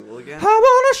devil again? I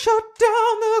wanna shut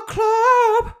down the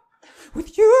club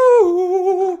with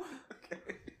you.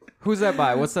 Okay. Who's that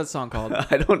by? What's that song called?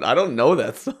 I don't know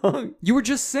that song. You were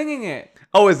just singing it.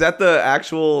 Oh, is that the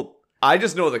actual? I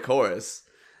just know the chorus.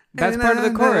 That's part of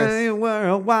the chorus. You were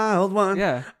a wild one.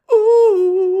 Yeah.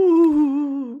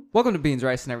 Ooh. Welcome to Beans,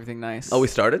 Rice, and Everything Nice. Oh, we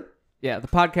started? Yeah, the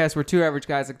podcast where two average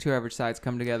guys like two average sides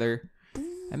come together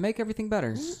and make everything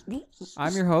better.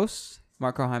 I'm your host,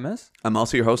 Marco Jaimes. I'm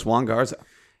also your host, Juan Garza.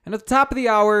 And at the top of the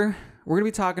hour, we're going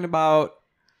to be talking about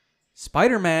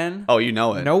Spider-Man Oh, you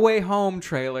know it. No Way Home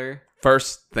trailer.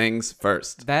 First things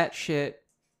first. That shit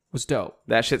was dope.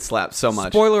 That shit slaps so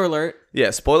much. Spoiler alert.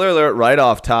 Yeah, spoiler alert right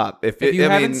off top. If you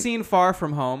haven't seen Far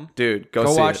From Home, dude,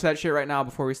 go watch it. that shit right now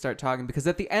before we start talking. Because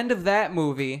at the end of that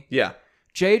movie, yeah,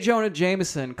 J. Jonah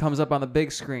Jameson comes up on the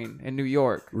big screen in New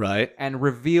York, right, and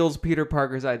reveals Peter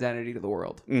Parker's identity to the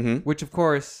world, which of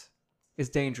course is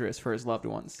dangerous for his loved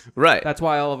ones. Right. That's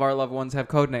why all of our loved ones have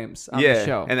code names on the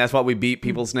show. And that's why we beat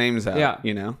people's names out. Yeah.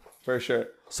 You know? For sure.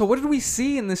 So what did we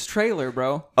see in this trailer,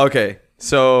 bro? Okay,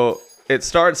 so it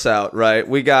starts out, right?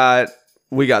 We got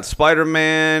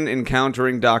Spider-Man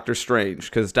encountering Doctor Strange,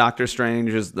 because Doctor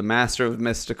Strange is the master of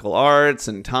mystical arts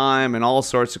and time and all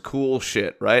sorts of cool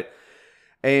shit, right?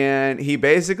 And he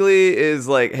basically is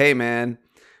like, hey, man,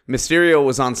 Mysterio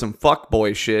was on some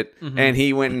fuckboy shit, and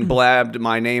he went and blabbed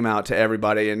my name out to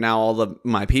everybody, and now all of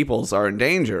my peoples are in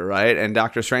danger, right? And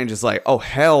Doctor Strange is like, oh,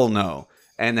 hell no.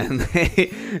 And then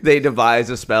they devise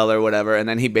a spell or whatever, and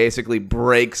then he basically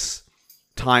breaks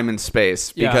time and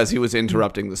space because he was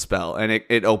interrupting the spell. And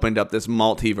it opened up this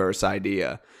multiverse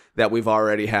idea that we've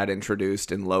already had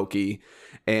introduced in Loki.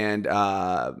 And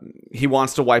he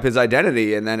wants to wipe his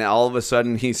identity, and then all of a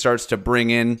sudden he starts to bring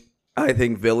in, I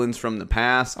think, villains from the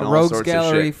past. And a all rogues sorts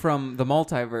gallery of shit. from the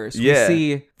multiverse. Yeah. We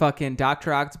see fucking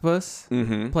Dr. Octopus,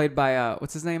 played by,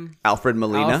 what's his name? Alfred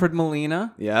Molina. Alfred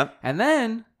Molina. Yeah. And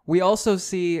then we also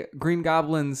see Green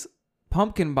Goblin's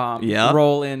pumpkin bomb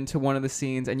roll into one of the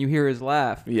scenes, and you hear his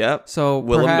laugh. Yep. So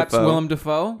perhaps Willem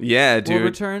Dafoe yeah, dude. will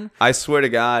return. I swear to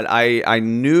God, I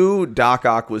knew Doc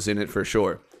Ock was in it for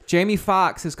sure. Jamie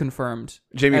Foxx is confirmed.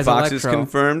 Jamie Foxx is Electro.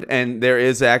 confirmed, and there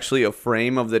is actually a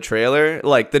frame of the trailer.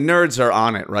 Like, the nerds are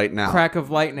on it right now. Crack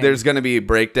of lightning. There's going to be a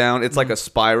breakdown. It's like a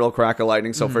spiral crack of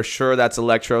lightning, so for sure that's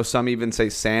Electro. Some even say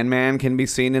Sandman can be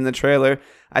seen in the trailer.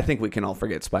 I think we can all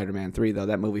forget Spider-Man 3, though.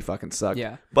 That movie fucking sucked.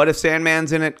 Yeah. But if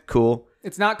Sandman's in it, cool.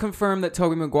 It's not confirmed that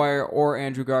Tobey Maguire or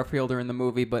Andrew Garfield are in the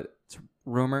movie, but it's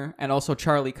rumor. And also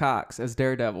Charlie Cox as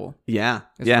Daredevil Yeah.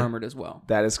 is rumored as well.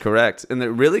 That is correct. And the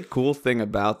really cool thing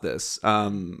about this,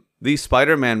 these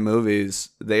Spider-Man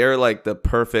movies, they are like the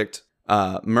perfect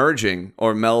merging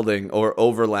or melding or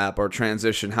overlap or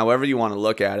transition, however you want to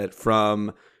look at it,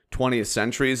 from 20th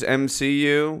century's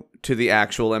MCU to the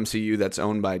actual MCU that's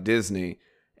owned by Disney.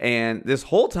 And this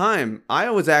whole time, I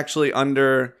was actually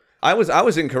I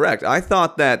was incorrect. I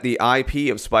thought that the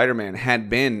IP of Spider-Man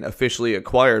had been officially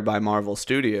acquired by Marvel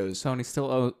Studios. Sony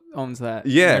still owns that.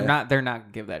 Yeah. They're not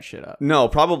gonna give that shit up. No,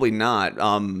 probably not.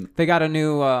 They got a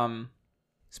new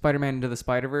Spider-Man Into the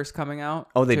Spider-Verse coming out.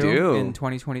 Oh, they too, do? in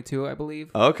 2022, I believe.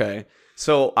 Okay.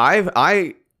 So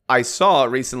I saw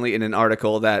recently in an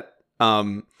article that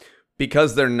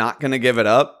because they're not going to give it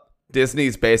up,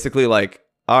 Disney's basically like,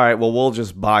 all right, well, we'll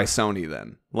just buy Sony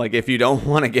then. Like, if you don't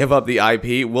want to give up the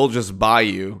IP, we'll just buy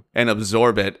you and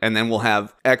absorb it, and then we'll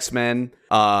have X-Men,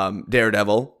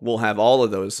 Daredevil. We'll have all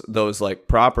of those like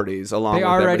properties along with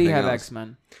everything else. They already have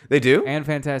X-Men. They do? And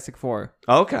Fantastic Four.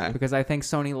 Okay. Because I think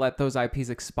Sony let those IPs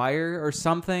expire or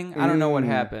something. I don't know what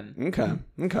happened.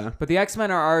 Okay. But the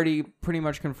X-Men are already pretty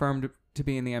much confirmed to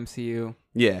be in the MCU.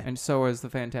 Yeah. And so is the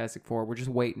Fantastic Four. We're just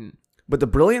waiting. But the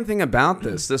brilliant thing about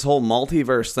this whole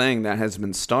multiverse thing that has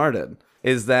been started,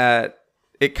 is that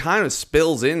it kind of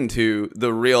spills into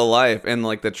the real life and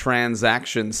like the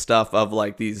transaction stuff of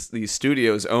like these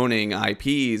studios owning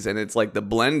IPs, and it's like the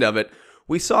blend of it.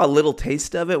 We saw a little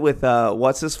taste of it with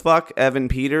Evan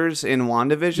Peters in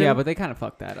WandaVision. Yeah, but they kind of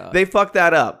fucked that up. They fucked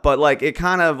that up, but like it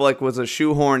kind of like was a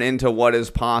shoehorn into what is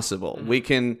possible. We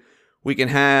can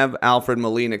have Alfred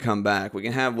Molina come back. We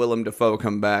can have Willem Dafoe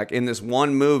come back. In this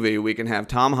one movie, we can have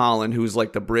Tom Holland, who's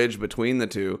like the bridge between the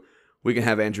two. We can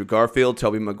have Andrew Garfield,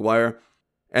 Tobey Maguire.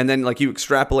 And then like you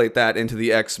extrapolate that into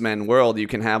the X-Men world, you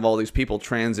can have all these people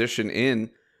transition in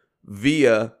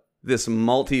via this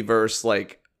multiverse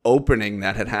like opening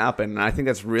that had happened. And I think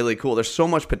that's really cool. There's so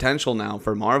much potential now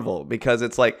for Marvel, because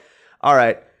it's like, all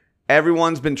right,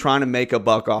 everyone's been trying to make a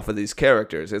buck off of these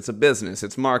characters. It's a business,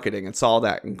 it's marketing, it's all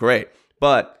that, and great.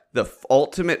 But the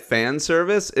ultimate fan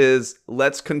service is,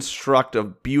 let's construct a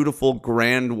beautiful,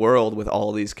 grand world with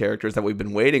all these characters that we've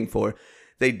been waiting for.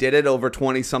 they did it over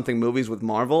 20 something movies with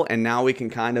Marvel, and now we can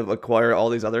kind of acquire all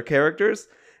these other characters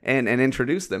and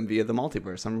introduce them via the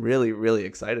multiverse. I'm really, really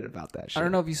excited about that shit. I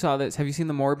don't know if you saw this. Have you seen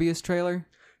the Morbius trailer?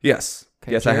 Yes.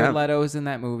 Okay, Yes, Jared I have. Leto is in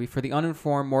that movie. For the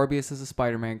uninformed, Morbius is a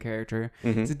Spider-Man character.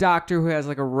 Mm-hmm. He's a doctor who has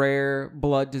like a rare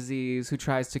blood disease who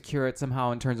tries to cure it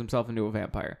somehow and turns himself into a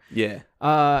vampire. Yeah.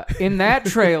 In that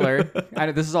trailer, I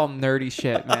know this is all nerdy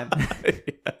shit, man.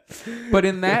 But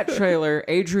in that trailer,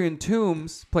 Adrian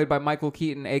Toomes, played by Michael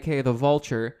Keaton, aka the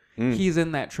Vulture, he's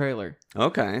in that trailer.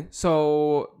 Okay.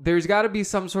 So there's got to be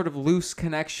some sort of loose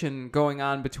connection going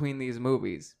on between these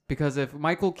movies. Because if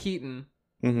Michael Keaton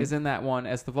is in that one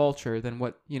as the Vulture, then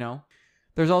what,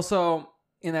 There's also,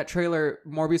 in that trailer,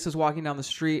 Morbius is walking down the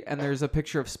street and there's a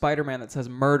picture of Spider-Man that says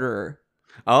murderer.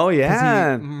 Oh, 'Cause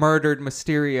yeah. he murdered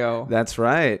Mysterio. That's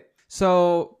right.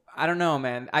 So, I don't know,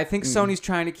 man. I think Sony's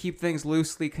trying to keep things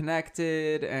loosely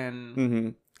connected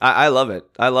and... I love it.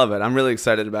 I love it. I'm really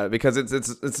excited about it because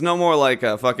it's no more like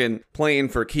a fucking playing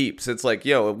for keeps. It's like,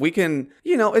 yo, we can,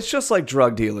 it's just like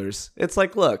drug dealers. It's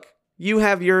like, look, you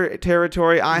have your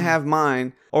territory, I have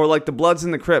mine. Or like the Bloods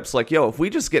and the Crips. Like, yo, if we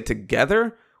just get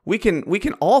together, we can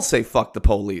all say fuck the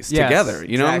police together.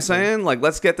 You know what I'm saying? Like,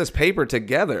 let's get this paper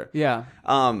together. Yeah.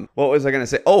 What was I gonna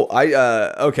say? Oh,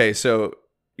 okay, so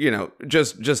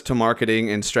just to marketing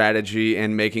and strategy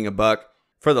and making a buck.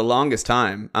 For the longest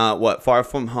time, Far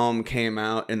From Home came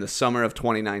out in the summer of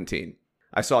 2019.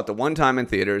 I saw it the one time in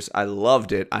theaters. I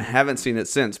loved it. I haven't seen it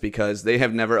since because they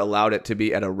have never allowed it to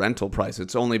be at a rental price.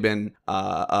 It's only been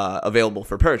available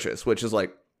for purchase, which is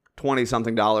like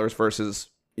 $20-something versus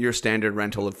your standard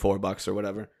rental of $4 or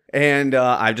whatever. And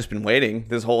I've just been waiting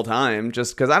this whole time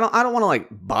just because I don't want to like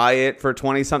buy it for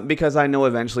 20-something because I know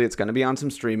eventually it's going to be on some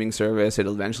streaming service.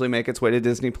 It'll eventually make its way to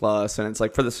Disney Plus, and it's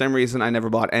like for the same reason I never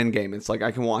bought Endgame. It's like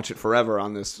I can watch it forever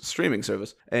on this streaming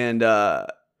service. And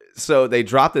so they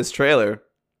dropped this trailer,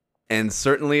 and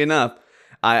certainly enough,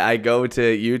 I go to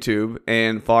YouTube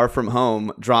and Far From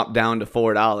Home dropped down to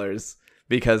 $4.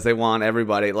 Because they want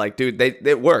everybody like, dude,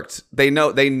 it worked. They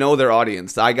know their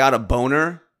audience. I got a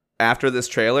boner after this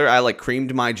trailer. I like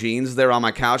creamed my jeans there on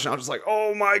my couch, and I was just like,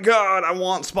 oh my god, I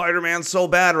want Spider-Man so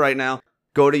bad right now.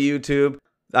 Go to YouTube.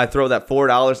 I throw that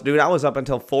 $4. Dude, I was up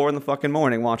until 4 in the fucking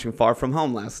morning watching Far From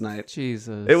Home last night.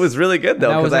 Jesus. It was really good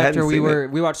though. That was I after hadn't seen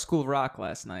it. we watched School of Rock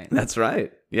last night. That's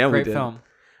right. Yeah, Great we did. film.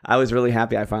 I was really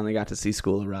happy I finally got to see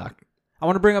School of Rock. I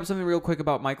want to bring up something real quick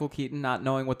about Michael Keaton not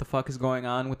knowing what the fuck is going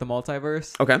on with the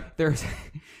multiverse. Okay.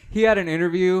 He had an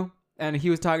interview and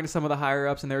he was talking to some of the higher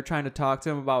ups and they were trying to talk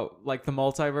to him about like the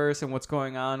multiverse and what's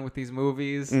going on with these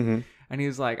movies. And he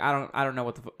was like, I don't know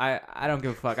what the I don't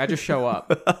give a fuck. I just show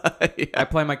up. Yeah. I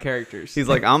play my characters. He's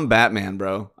like, I'm Batman,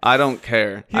 bro. I don't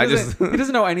care. He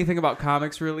doesn't know anything about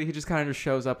comics really. He just kind of just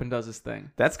shows up and does his thing.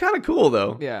 That's kind of cool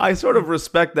though. Yeah. I sort of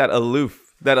respect that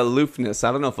aloofness.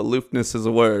 I don't know if aloofness is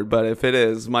a word, but if it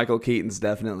is, Michael Keaton's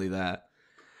definitely that.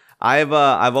 I've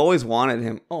always wanted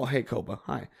him. Oh, hey Koba.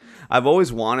 Hi. I've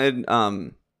always wanted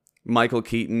Michael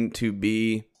Keaton to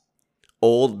be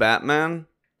old Batman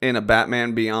in a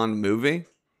Batman Beyond movie.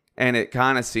 And it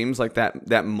kind of seems like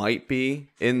that might be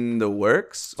in the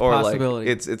works, or like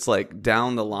it's like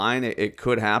down the line it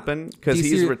could happen because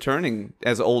he's returning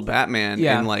as old Batman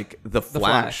in like the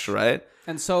Flash, right?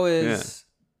 And so is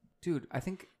dude. I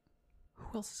think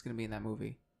who else is going to be in that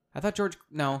movie? I thought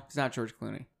No, he's not George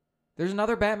Clooney. There's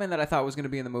another Batman that I thought was going to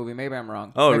be in the movie. Maybe I'm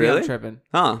wrong. Oh, Maybe really? I'm tripping.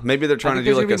 Huh? Maybe they're trying to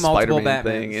do like a Spider-Man Batmans.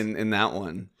 thing in that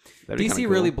one. DC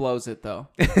really blows it though.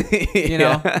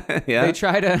 Yeah. They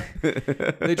try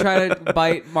to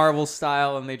bite Marvel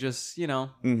style and they just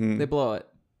they blow it.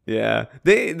 Yeah,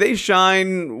 they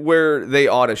shine where they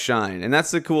ought to shine, and that's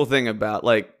the cool thing about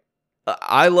like.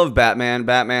 I love Batman.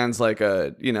 Batman's like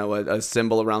a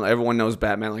symbol around. Everyone knows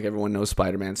Batman, like everyone knows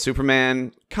Spider-Man.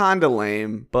 Superman, kinda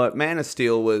lame, but Man of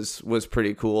Steel was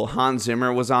pretty cool. Hans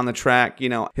Zimmer was on the track.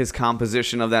 His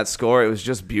composition of that score, it was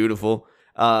just beautiful.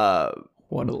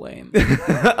 What a lame.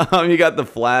 You got the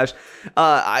Flash.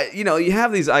 You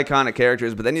have these iconic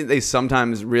characters, but then they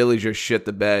sometimes really just shit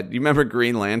the bed. You remember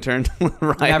Green Lantern?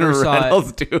 Ryan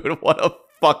Reynolds, dude. What a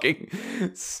fucking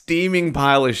steaming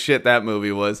pile of shit that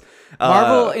movie was.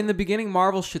 In the beginning,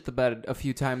 Marvel shit the bed a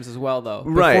few times as well, though.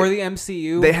 Right. Before the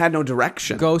MCU, they had no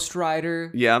direction. Ghost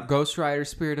Rider, Ghost Rider,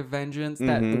 Spirit of Vengeance,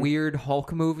 that weird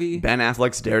Hulk movie. Ben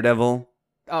Affleck's Daredevil.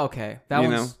 Oh, okay, that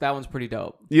one's pretty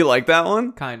dope. You like that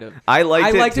one? Kind of. I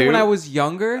liked it when I was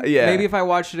younger. Yeah. Maybe if I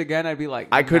watched it again, I'd be like,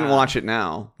 I couldn't watch it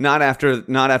now. Not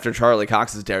after Charlie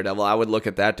Cox's Daredevil. I would look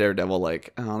at that Daredevil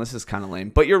like, oh, this is kind of lame.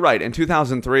 But you're right. In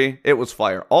 2003, it was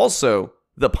fire. Also,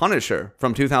 The Punisher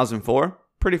from 2004.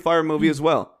 pretty fire movie as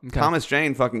well. Okay. Thomas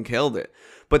Jane fucking killed it.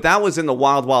 But that was in the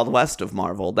wild, wild west of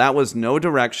Marvel. That was no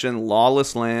direction,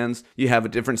 lawless lands. You have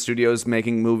different studios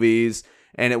making movies.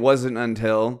 And it wasn't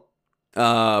until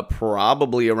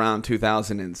probably around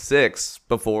 2006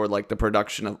 before like the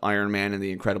production of Iron Man and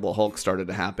the Incredible Hulk started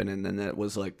to happen. And then it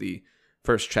was like the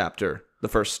first chapter, the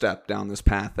first step down this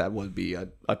path that would be a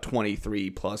 23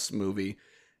 plus movie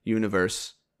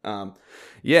universe.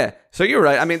 Yeah, so you're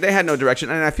right. I mean, they had no direction.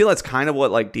 And I feel that's kind of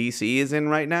what like DC is in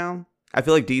right now. I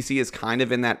feel like DC is kind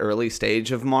of in that early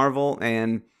stage of Marvel,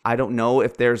 and I don't know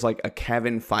if there's like a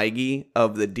Kevin Feige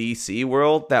of the DC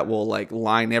world that will like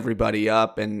line everybody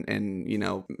up and you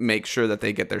know, make sure that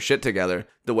they get their shit together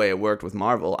the way it worked with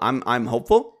Marvel. I'm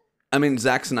hopeful. I mean,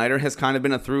 Zack Snyder has kind of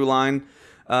been a through line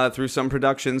through some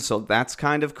productions, so that's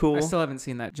kind of cool. I still haven't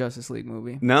seen that Justice League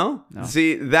movie. No?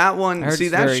 See, that one,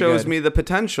 that shows good. me the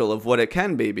potential of what it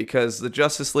can be, because the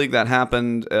Justice League that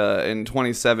happened in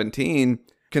 2017,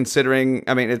 considering,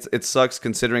 I mean, it sucks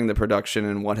considering the production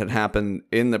and what had happened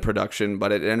in the production,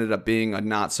 but it ended up being a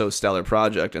not so stellar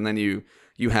project. And then you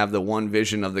have the one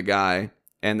vision of the guy,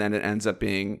 and then it ends up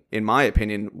being, in my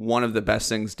opinion, one of the best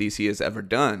things DC has ever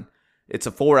done. It's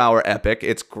a 4-hour epic.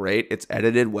 It's great. It's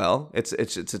edited well. It's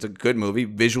a good movie.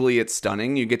 Visually, it's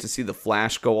stunning. You get to see the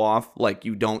Flash go off like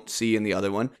you don't see in the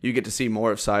other one. You get to see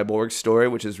more of Cyborg's story,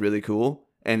 which is really cool.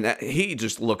 And he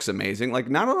just looks amazing. Like,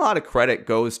 not a lot of credit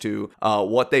goes to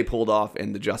what they pulled off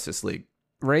in the Justice League.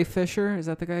 Ray Fisher, is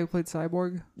that the guy who played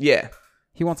Cyborg? Yeah.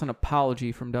 He wants an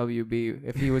apology from WB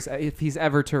if he's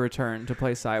ever to return to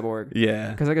play Cyborg.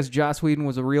 Yeah. Because I guess Joss Whedon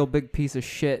was a real big piece of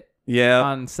shit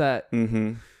on set.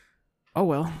 Mm-hmm. Oh,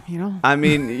 well, you know. I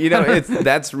mean, you know,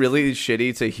 that's really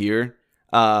shitty to hear.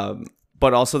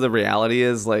 But also the reality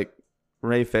is, like,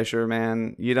 Ray Fisher,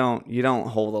 man, you don't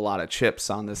hold a lot of chips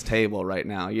on this table right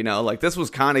now. You know, like, this was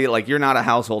kind of like, you're not a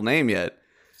household name yet.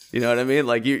 You know what I mean?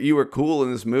 Like, you were cool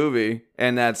in this movie,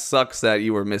 and that sucks that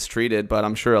you were mistreated, but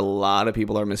I'm sure a lot of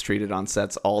people are mistreated on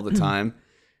sets all the time.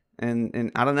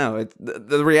 And I don't know.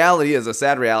 The reality is, a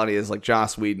sad reality is, like,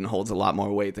 Joss Whedon holds a lot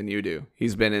more weight than you do.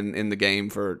 He's been in the game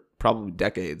for probably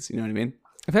decades. You know what I mean?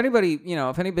 If anybody, you know,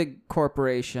 if any big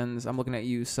corporations, I'm looking at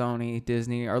you, Sony,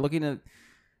 Disney, are looking to,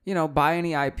 you know, buy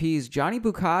any IPs, Johnny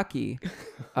Bukkake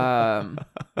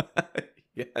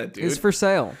yeah, dude. is for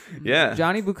sale. Yeah.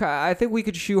 Johnny Bukkake. I think we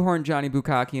could shoehorn Johnny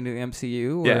Bukkake into the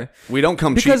MCU. Yeah. We don't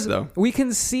come cheap, because though. We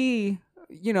can see,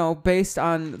 you know, based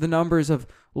on the numbers of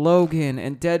Logan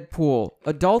and Deadpool,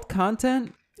 adult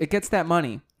content, it gets that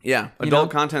money. Yeah. Adult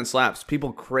content slaps.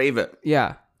 People crave it.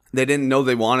 Yeah. They didn't know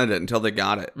they wanted it until they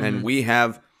got it. And we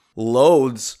have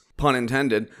loads, pun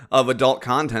intended, of adult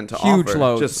content to offer. Huge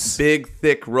loads. Just big,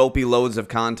 thick, ropey loads of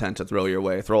content to throw your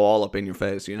way. Throw all up in your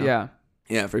face, you know? Yeah.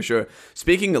 Yeah, for sure.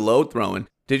 Speaking of load throwing,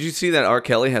 did you see that R.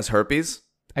 Kelly has herpes?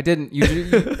 I didn't.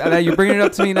 You're bringing it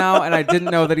up to me now, and I didn't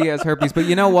know that he has herpes. But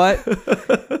you know what?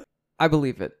 I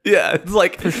believe it. Yeah, it's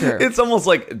like, for sure. It's almost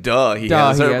like, duh, he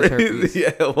has herpes.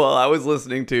 Yeah, well, I was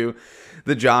listening to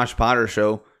the Josh Potter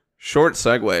show. Short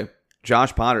segue.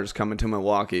 Josh Potter's coming to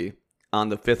Milwaukee on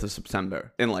the 5th of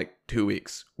September in like 2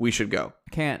 weeks. We should go.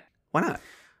 Can't. Why not?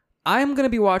 I'm going to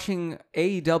be watching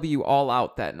AEW All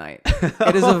Out that night.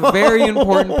 It is a very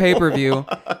important pay-per-view,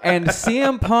 and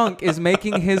CM Punk is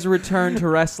making his return to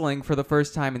wrestling for the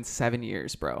first time in 7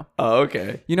 years, bro. Oh,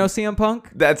 okay. You know CM Punk?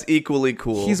 That's equally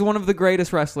cool. He's one of the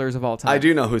greatest wrestlers of all time. I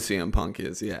do know who CM Punk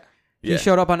is, yeah. He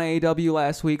showed up on AEW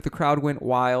last week. The crowd went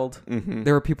wild. Mm-hmm.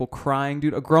 There were people crying,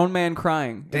 dude. A grown man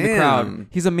crying in the crowd.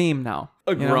 He's a meme now.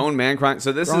 A grown man crying.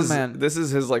 So this is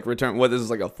his like return. What, this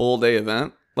is like a full day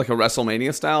event? Like a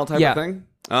WrestleMania style type of thing?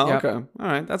 Oh, okay. All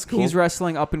right. That's cool. He's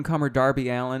wrestling up-and-comer Darby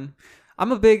Allin.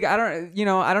 I'm a big, I don't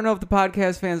know if the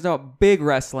podcast fans know, big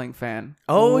wrestling fan.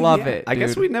 Oh, love it, I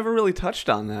guess dude. we never really touched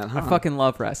on that, huh? I fucking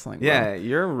love wrestling, bro. Yeah,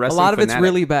 you're a wrestling A lot of fanatic. it's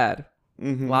really bad.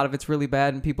 Mm-hmm. A lot of it's really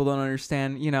bad, and people don't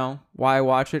understand, why I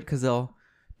watch it, because they'll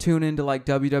tune into like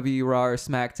WWE Raw or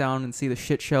SmackDown and see the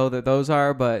shit show that those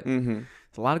are, but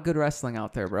there's a lot of good wrestling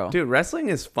out there, bro. Dude, wrestling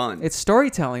is fun. It's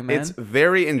storytelling, man. It's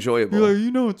very enjoyable.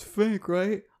 You're like, it's fake,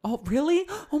 right? Oh, really?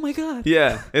 Oh my god.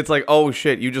 Yeah, it's like, oh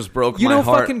shit, you just broke my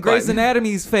heart. Fucking Grey's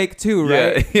Anatomy's fake too,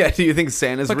 right? Yeah. Do you think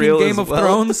Santa's fucking real Game as of well?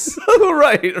 Thrones?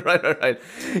 Right.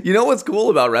 You know what's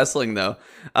cool about wrestling though,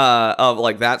 of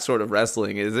like that sort of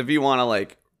wrestling, is if you want to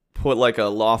like put like a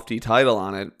lofty title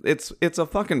on it, it's a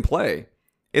fucking play.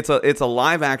 It's a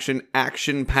live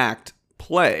action packed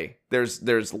play.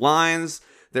 There's lines.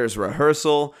 There's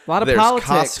rehearsal. A lot of there's politics.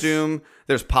 Costume.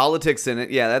 There's politics in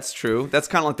it. Yeah, that's true. That's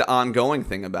kind of like the ongoing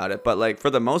thing about it. But like for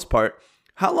the most part,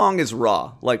 how long is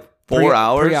Raw? Like 4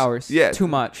 hours? 3 hours. Yeah. Too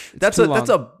much. It's That's too a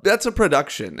long. that's a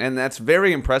production, and that's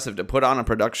very impressive to put on a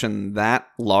production that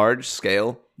large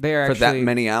scale They are for that actually-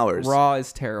 many hours. Raw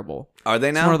is terrible. Are they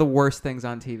It's now? one of the worst things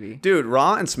on TV. Dude,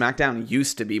 Raw and SmackDown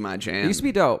used to be my jam. It used to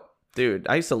be dope. Dude,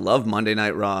 I used to love Monday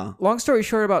Night Raw. Long story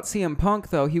short about CM Punk,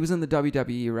 though, he was in the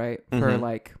WWE, right? For Mhm.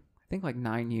 like, I think like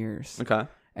 9 years. Okay.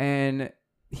 And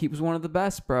he was one of the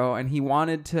best, bro. And he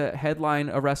wanted to headline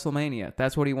a WrestleMania.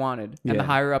 That's what he wanted. And the Yeah.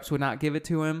 higher ups would not give it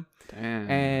to him. Damn.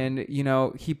 And, you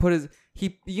know,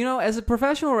 as a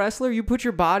professional wrestler, you put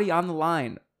your body on the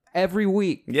line every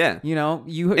week. Yeah. You know,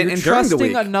 you're and during the trusting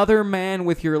week. another man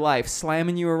with your life,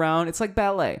 slamming you around. It's like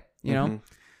ballet, you know? Mhm.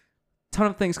 Ton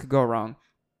of things could go wrong.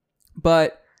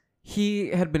 But he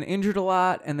had been injured a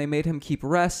lot, and they made him keep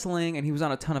wrestling, and he was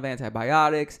on a ton of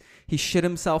antibiotics. He shit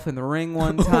himself in the ring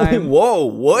one time. Whoa,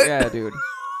 what? Yeah, dude.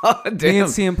 Me Damn.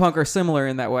 and CM Punk are similar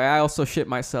in that way. I also shit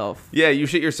myself Yeah, you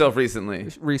shit yourself recently.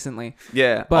 recently.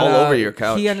 Yeah, But, all over your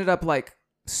couch. He ended up like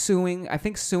suing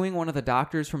one of the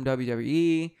doctors from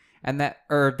WWE, and that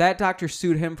doctor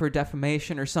sued him for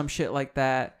defamation or some shit like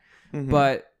that. Mhm.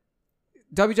 But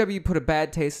WWE put a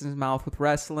bad taste in his mouth with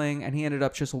wrestling, and he ended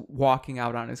up just walking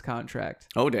out on his contract.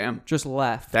 Oh, damn. Just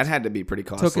left. That had to be pretty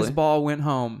costly. Took his ball, went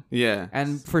home. Yeah.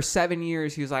 And for 7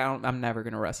 years, he was like, I'm never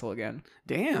gonna wrestle again.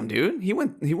 Damn, dude. He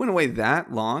went away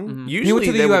that long? Mhm. Usually He went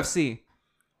to the they would- UFC.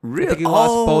 Really? I think he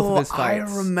lost both of his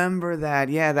fights. I remember that.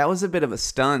 Yeah, that was a bit of a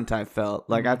stunt, I felt.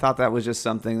 Like, Mm-hmm. I thought that was just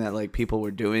something that, like, people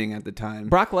were doing at the time.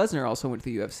 Brock Lesnar also went to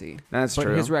the UFC. That's but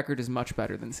true. his record is much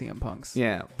better than CM Punk's.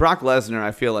 Yeah. Brock Lesnar,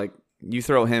 I feel like you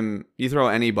throw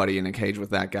anybody in a cage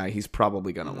with that guy, he's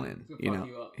probably going to win. He'll You fuck know,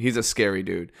 you up. he's a scary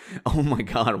dude. Oh my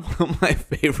God. One of my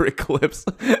favorite clips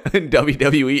in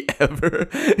WWE ever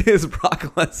is Brock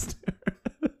Lesnar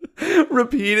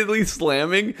repeatedly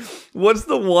slamming. What's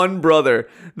the one brother?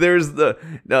 There's the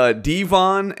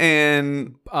Devon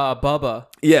and Bubba.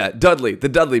 yeah, Dudley, the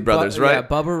Dudley brothers, right? Yeah,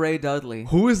 Bubba Ray Dudley.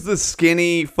 Who is the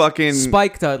skinny fucking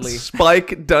Spike Dudley.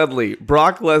 Spike Dudley.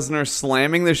 Brock Lesnar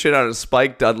slamming the shit out of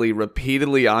Spike Dudley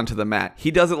repeatedly onto the mat. He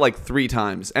does it like 3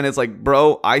 times. And it's like,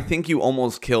 bro, I think you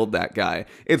almost killed that guy.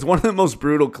 It's one of the most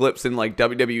brutal clips in like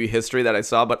WWE history that I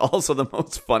saw, but also the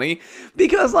most funny.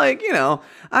 Because like, you know,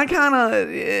 I kind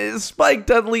of... Spike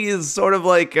Dudley is sort of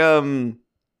like...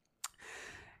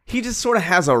 he just sort of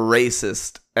has a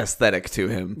racist aesthetic to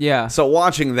him. Yeah. So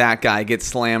watching that guy get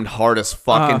slammed hard as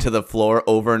fuck into the floor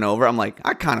over and over, I'm like,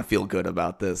 I kind of feel good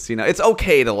about this. You know, it's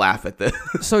okay to laugh at this.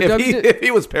 So if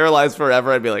he was paralyzed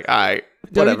forever, I'd be like, all right,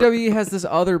 whatever. WWE has this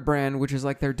other brand, which is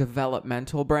like their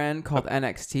developmental brand called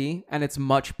NXT, and it's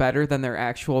much better than their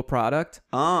actual product.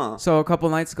 So a couple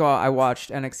nights ago, I watched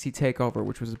NXT TakeOver,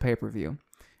 which was a pay-per-view.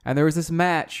 And there was this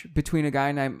match between a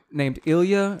guy named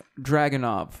Ilya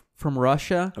Dragunov from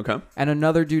Russia and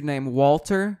another dude named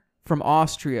Walter from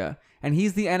Austria. And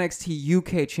he's the NXT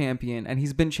UK champion, and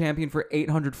he's been champion for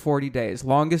 840 days.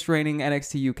 Longest reigning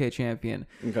NXT UK champion.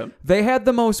 Okay. They had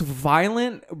the most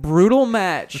violent, brutal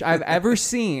match I've ever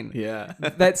seen. Yeah.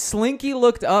 That Slinky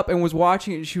looked up and was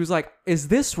watching it, and she was like, is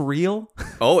this real?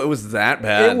 Oh, it was that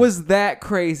bad. It was that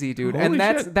crazy, dude. Holy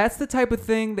and shit. that's the type of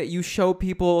thing that you show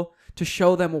people to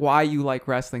show them why you like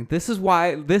wrestling. This is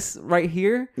why this right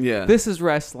here. Yeah. This is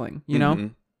wrestling, you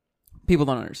know? People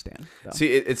don't understand. Though. See,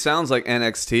 it sounds like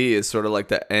NXT is sort of like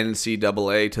the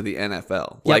NCAA to the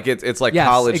NFL. Yep. Like it's like Yes,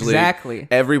 college exactly. league.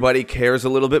 Everybody cares a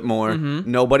little bit more.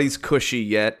 Nobody's cushy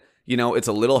yet. You know, it's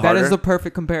a little That harder. is the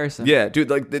perfect comparison. Yeah, dude,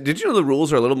 like, did you know the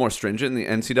rules are a little more stringent in the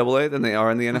NCAA than they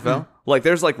are in the NFL? Like,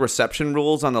 there's, like, reception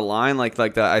rules on the line. Like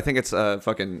the, I think it's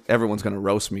fucking, everyone's going to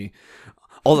roast me.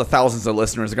 All the thousands of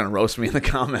listeners are going to roast me in the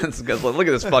comments because look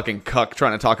at this fucking cuck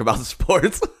trying to talk about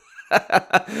sports.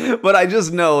 But I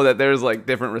just know that there's, like,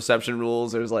 different reception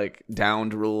rules. There's, like,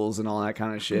 downed rules and all that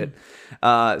kind of shit.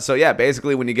 So, yeah,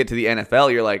 basically when you get to the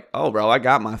NFL, you're like, oh, bro, I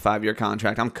got my 5-year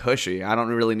contract. I'm cushy. I don't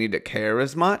really need to care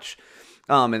as much.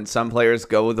 And some players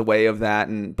go the way of that.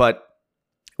 But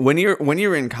when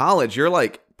you're in college, you're,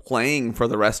 like, playing for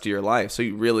the rest of your life. So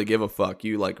you really give a fuck.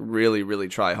 You, like, really, really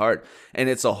try hard. And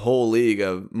it's a whole league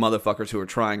of motherfuckers who are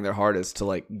trying their hardest to,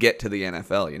 like, get to the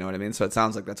NFL. You know what I mean? So it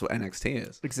sounds like that's what NXT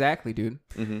is. Exactly, dude.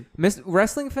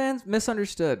 Wrestling fans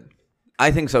misunderstood.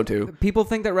 I think so, too. People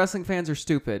think that wrestling fans are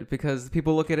stupid because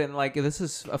people look at it and like, this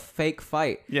is a fake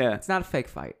fight. Yeah. It's not a fake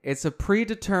fight. It's a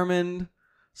predetermined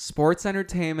sports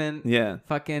entertainment. Yeah.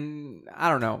 Fucking, I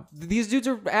don't know. These dudes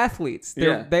are athletes.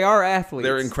 Yeah. They are athletes.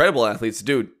 They're incredible athletes.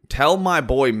 Dude, tell my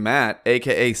boy Matt,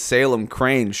 a.k.a. Salem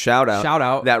Crane, shout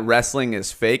out, that wrestling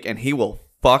is fake and he will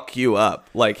fuck you up.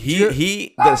 Like,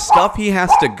 the stuff he has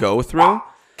to go through,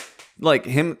 like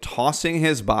him tossing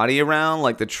his body around,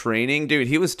 like the training, dude,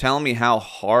 he was telling me how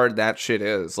hard that shit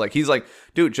is. Like he's like,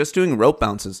 dude, just doing rope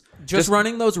bounces, just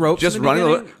running those ropes, just in the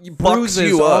running beginning, bruises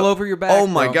you all up. over your back. Oh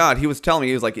my bro. God, he was telling me,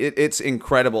 he was like, it's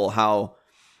incredible how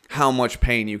much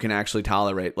pain you can actually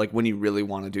tolerate, like when you really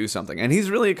want to do something. And he's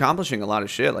really accomplishing a lot of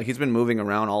shit. Like he's been moving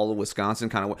around all of Wisconsin,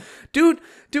 kind of. Dude,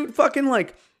 fucking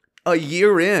like. A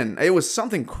year in, it was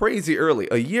something crazy early.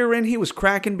 A year in, he was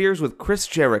cracking beers with Chris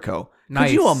Jericho.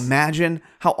 Nice. Could you imagine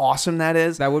how awesome that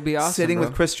is? That would be awesome, Sitting bro.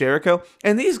 with Chris Jericho.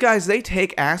 And these guys, they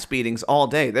take ass beatings all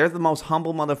day. They're the most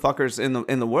humble motherfuckers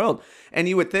in the world. And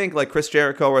you would think like Chris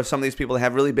Jericho or some of these people that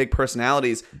have really big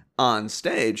personalities on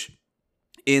stage,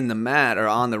 in the mat or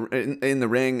on the in the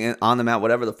ring, on the mat,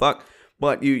 whatever the fuck.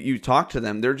 But you talk to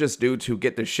them, they're just dudes who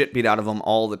get the shit beat out of them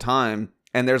all the time.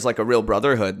 And there's like a real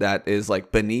brotherhood that is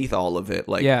like beneath all of it.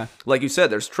 Like, yeah. Like you said,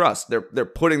 there's trust. They're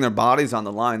putting their bodies on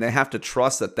the line. They have to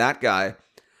trust that guy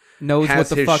knows has what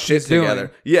the his fuck shit he's together.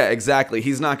 doing. Yeah, exactly.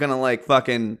 He's not gonna like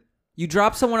fucking You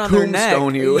drop someone on their neck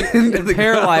tombstone you into and the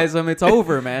paralyze them. It's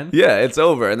over, man. Yeah, it's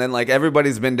over. And then like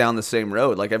everybody's been down the same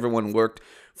road. Like everyone worked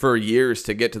for years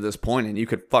to get to this point, and you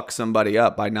could fuck somebody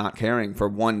up by not caring for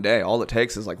one day. All it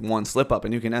takes is like one slip up,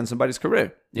 and you can end somebody's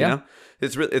career. You know?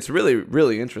 It's really,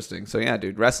 really interesting. So yeah,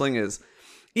 dude, wrestling is,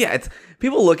 yeah, it's,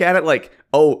 people look at it like,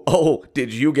 oh,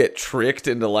 did you get tricked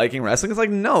into liking wrestling? It's like,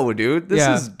 no, dude, this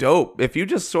is dope. If you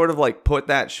just sort of like put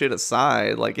that shit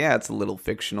aside, like, yeah, it's a little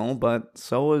fictional, but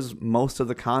so is most of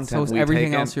the content. So is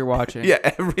everything else you're watching. Yeah,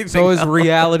 everything. So is else.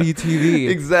 reality TV.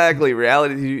 Exactly.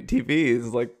 Reality TV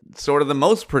is like sort of the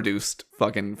most produced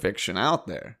fucking fiction out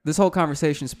there. This whole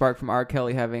conversation sparked from R.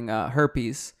 Kelly having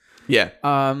herpes. Yeah.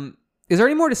 Is there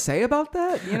any more to say about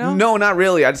that? You know? No, not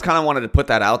really. I just kind of wanted to put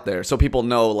that out there so people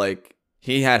know, like,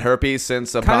 he had herpes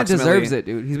since approximately... Kind of deserves it,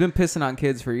 dude. He's been pissing on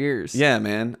kids for years. Yeah,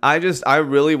 man. I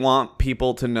really want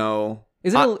people to know...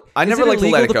 Is it, I never like to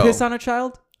let it go. piss on a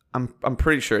child? I'm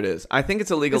pretty sure it is. I think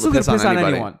it's illegal It's to illegal piss on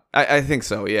anybody. anyone. I think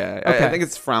so, yeah. Okay. I think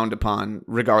it's frowned upon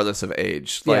regardless of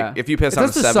age. Like, Yeah. if you piss It's on a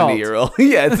just assault. 70-year-old...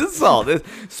 Yeah, it's assault.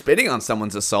 Spitting on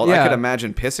someone's assault. I Yeah. could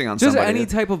imagine pissing on Just somebody. any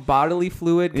type of bodily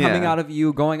fluid coming Yeah. out of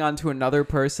you, going on to another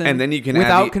person. And then you can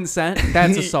without add the- consent,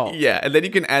 that's assault. Yeah, and then you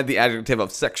can add the adjective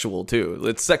of sexual, too.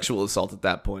 It's sexual assault at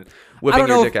that point. I Whipping don't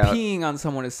know your if dick out. peeing on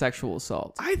someone is sexual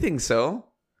assault. I think so.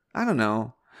 I don't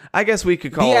know. I guess we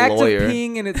could call The a act lawyer. of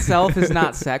peeing in itself is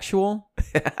not sexual.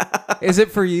 Is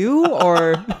it for you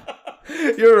or?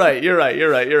 You're right.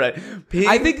 Peeing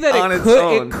I think that on it its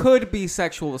could own, be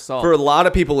sexual assault. for a lot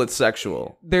of people, it's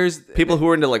sexual. There's People who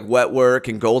are into like wet work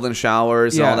and golden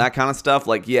showers and Yeah. all that kind of stuff.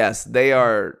 Like, yes, they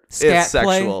are. Scat it's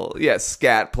sexual. Yes,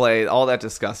 scat play, all that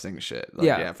disgusting shit. Like,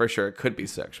 Yeah. yeah, for sure, it could be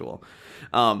sexual.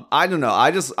 I don't know.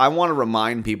 I want to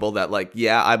remind people that, like,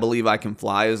 yeah, I Believe I Can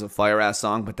Fly is a fire ass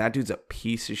song, but that dude's a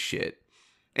piece of shit.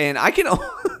 And I can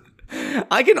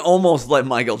almost let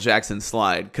Michael Jackson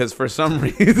slide because for some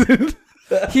reason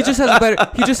he just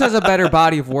has a better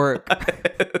body of work.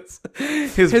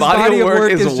 his body of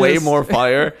work is way just- more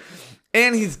fire,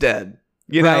 and he's dead.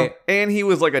 You know, Right. and he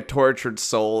was like a tortured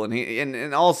soul,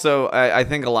 and also I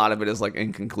think a lot of it is like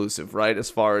inconclusive, right? As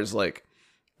far as like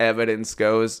evidence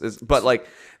goes, but like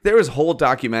there was whole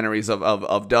documentaries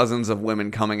of dozens of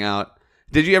women coming out.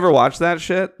 Did you ever watch that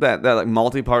shit? That like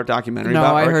multi-part documentary? No,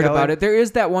 about I R. heard Kelly? about it. There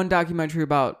is that one documentary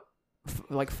about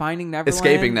like Finding Neverland.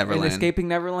 Escaping Neverland. And Escaping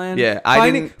Neverland. Yeah,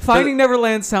 Finding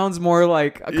Neverland sounds more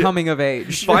like a coming of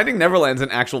age. Finding Neverland's an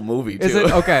actual movie too. Is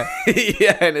it? Okay.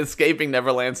 Yeah, and Escaping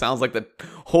Neverland sounds like the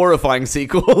horrifying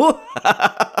sequel.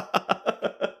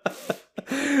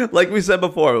 Like we said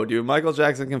before, dude, Michael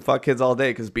Jackson can fuck kids all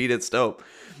day because Beat It's dope.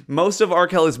 Most of R.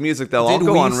 Kelly's music, though, I'll Did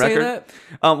go we on say record.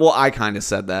 that? Well, I kind of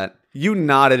said that. You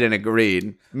nodded and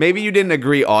agreed. Maybe you didn't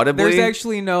agree audibly. There's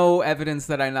actually no evidence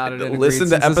that I nodded and agreed. Listen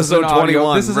to since this is an episode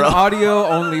 21, This is bro. an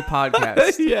audio-only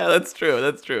podcast. Yeah, that's true.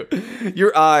 That's true.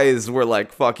 Your eyes were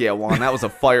like, fuck yeah, Juan. That was a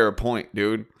fire point,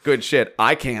 dude. Good shit.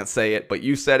 I can't say it, but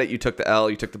you said it. You took the L.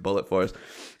 You took the bullet for us.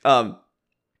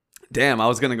 Damn, I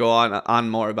was going to go on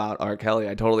more about R. Kelly.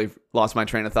 I totally lost my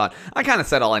train of thought. I kind of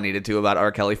said all I needed to about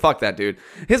R. Kelly. Fuck that dude.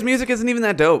 His music isn't even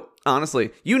that dope,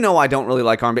 honestly. You know I don't really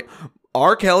like R&B.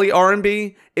 R. Kelly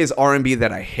R&B is R&B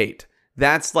that I hate.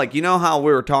 That's like, you know how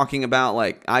we were talking about,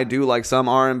 like, I do like some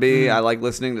R&B. I like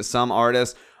listening to some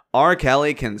artists. R.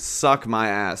 Kelly can suck my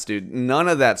ass, dude. None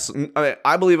of that.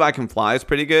 I Believe I Can Fly is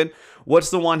pretty good.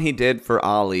 What's the one he did for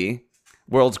Ali?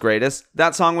 World's Greatest.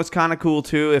 That song was kind of cool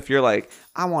too if you're like,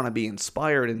 I want to be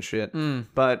inspired and shit.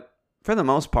 But for the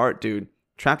most part, dude,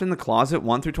 Trapped in the Closet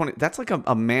 1 through 20, that's like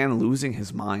a man losing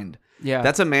his mind. Yeah.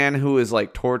 That's a man who is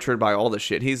like tortured by all the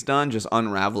shit he's done, just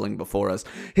unraveling before us.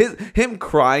 Him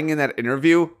crying in that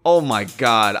interview, oh my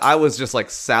God. I was just like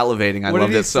salivating. I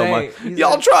loved it so much.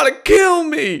 Y'all try to kill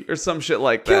me or some shit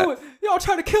like that. Y'all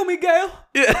trying to kill me, Gail?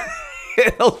 Yeah.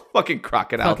 Those fucking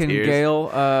crocodile fucking tears. Gail.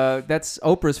 That's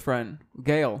Oprah's friend,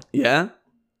 Gail. Yeah?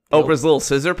 Oprah's little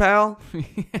scissor pal?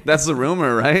 That's the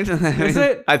rumor, right? Is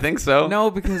it? I think so. No,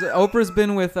 because Oprah's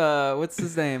been with what's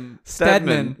his name?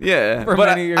 Stedman. Yeah. For but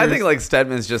many years. I think like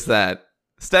Stedman's just that.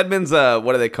 Stedman's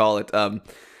what do they call it?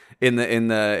 In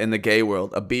the gay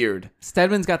world, a beard.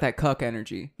 Stedman's got that cuck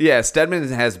energy. Yeah, Stedman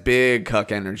has big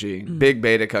cuck energy, big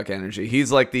beta cuck energy.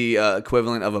 He's like the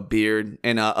equivalent of a beard,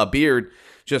 and a beard.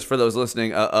 Just for those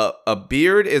listening, a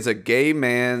beard is a gay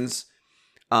man's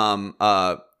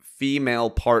female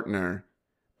partner,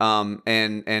 and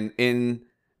in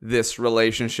this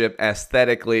relationship,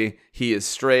 aesthetically, he is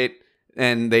straight.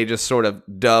 And they just sort of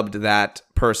dubbed that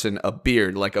person a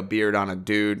beard, like a beard on a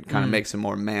dude, kind of makes him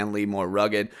more manly, more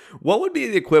rugged. What would be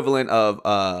the equivalent of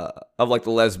like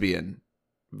the lesbian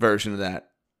version of that?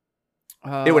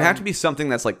 It would have to be something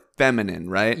that's like feminine,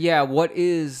 right? Yeah. What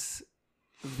is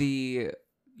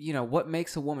what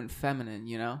makes a woman feminine?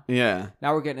 Yeah.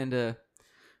 Now we're getting into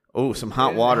some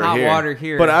hot water hot here. water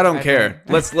here. But I don't care.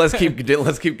 Let's keep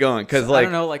going because like I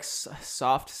don't know, like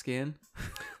soft skin.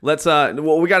 Let's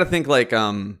we got to think like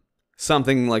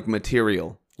something like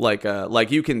material,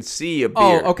 like you can see a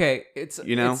beard. Oh, okay. It's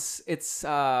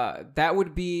that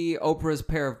would be Oprah's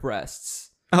pair of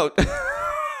breasts. Oh,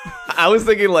 I was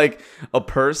thinking like a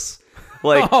purse.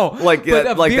 Like but a like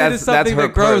beard is something her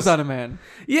that grows purse. on a man.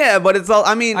 Yeah, but it's all.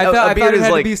 I mean, I a thought beard it is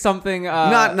had like to be something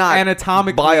not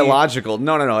anatomically biological.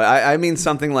 No. I mean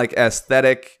something like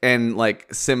aesthetic and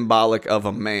like symbolic of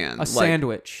a man.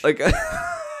 Sandwich. Like.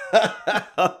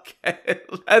 Okay,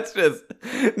 that's just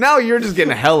now you're just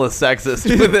getting hella sexist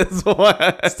with this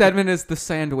one. Stedman is the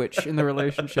sandwich in the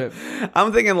relationship.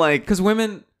 I'm thinking like because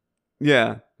women,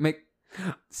 yeah, make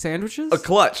sandwiches. A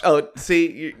clutch. Oh,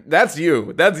 see, that's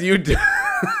you. That's you.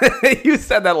 You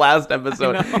said that last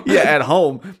episode. Yeah, at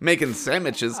home making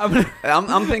sandwiches. I'm thinking.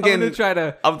 I'm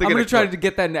gonna try to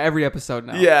get that in every episode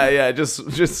now. Yeah.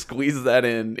 Just squeeze that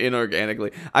in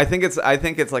inorganically. I think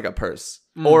it's like a purse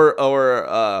or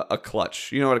a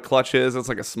clutch. You know what a clutch is? It's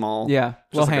like a small little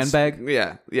like handbag.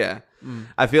 Yeah.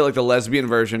 I feel like the lesbian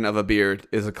version of a beard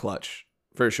is a clutch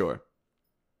for sure.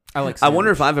 I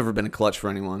wonder if I've ever been a clutch for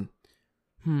anyone.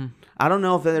 I don't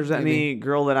know if there's any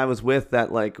girl that I was with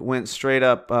that like went straight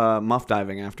up muff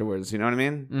diving afterwards. You know what I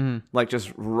mean? Mm-hmm. Like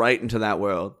just right into that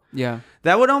world. Yeah.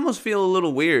 That would almost feel a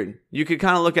little weird. You could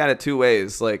kind of look at it two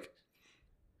ways. Like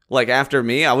after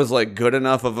me, I was like good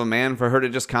enough of a man for her to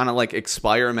just kind of like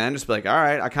expire men. Just be like, all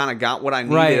right, I kind of got what I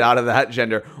needed out of that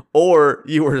gender. Or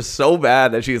you were so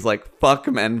bad that she's like, fuck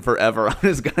men forever. I'm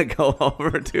just going to go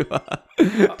over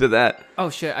to that. Oh,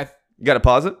 shit. You got to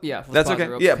pause it? Yeah. That's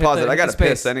okay. Yeah, pause it. I got to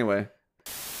piss anyway.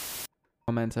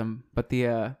 Momentum. But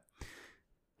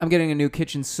I'm getting a new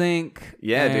kitchen sink.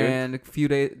 Yeah, and a few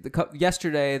days,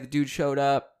 yesterday, the dude showed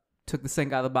up, took the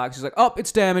sink out of the box. He's like, oh,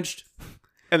 it's damaged.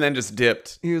 And then just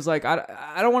dipped. He was like,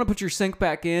 I don't want to put your sink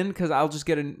back in because I'll just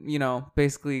get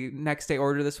basically next day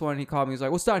order this one. He called me. He's like,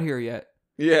 well, it's not here yet.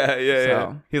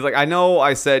 Yeah. He's like, I know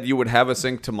I said you would have a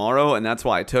sink tomorrow, and that's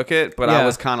why I took it, but I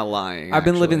was kind of lying. I've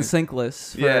been living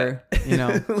sinkless for,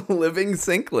 living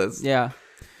sinkless. Yeah.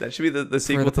 That should be the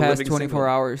sequel for the to past Living 24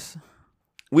 hours.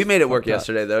 We made it work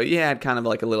yesterday, though. You had kind of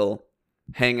like a little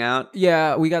hangout.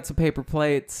 Yeah, we got some paper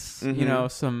plates,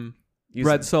 some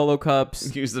red Solo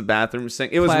cups. Use the bathroom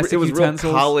sink. It was real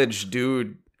college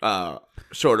dude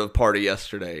sort of party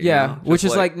yesterday. Yeah, which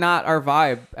is like not our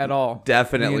vibe at all.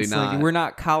 Definitely not. We're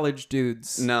not college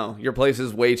dudes. No, your place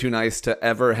is way too nice to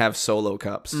ever have Solo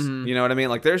cups. Mm-hmm. You know what I mean?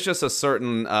 Like there's just a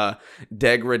certain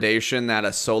degradation that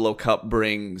a Solo cup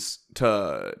brings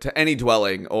to any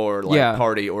dwelling or like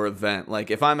party or event.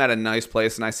 Like if I'm at a nice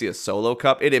place and I see a Solo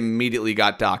cup, it immediately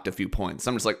got docked a few points.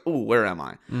 I'm just like, ooh, where am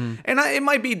I? And it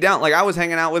might be down. Like I was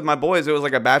hanging out with my boys. It was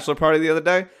like a bachelor party the other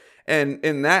day. And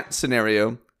in that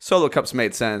scenario, Solo cups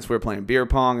made sense. We were playing beer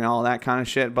pong and all that kind of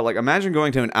shit. But like, imagine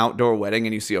going to an outdoor wedding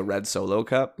and you see a red Solo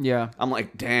cup. Yeah. I'm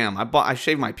like, damn, I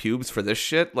shaved my pubes for this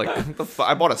shit. Like,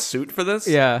 I bought a suit for this.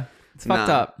 Yeah. It's fucked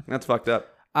up. That's fucked up.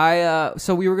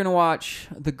 So we were gonna watch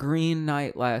The Green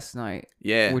Knight last night.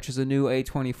 Yeah. Which is a new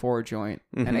A24 joint,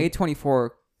 and A24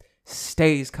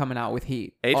 stays coming out with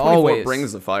heat. A24 always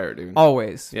brings the fire, dude.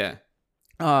 Always. Yeah.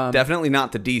 Definitely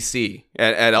not the DC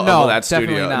at all that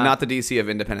studio. Not the DC of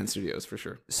independent studios for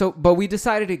sure. So, but we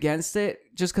decided against it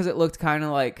just because it looked kind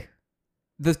of like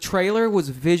the trailer was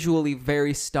visually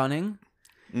very stunning.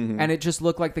 and it just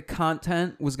looked like the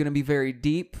content was going to be very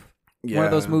deep. One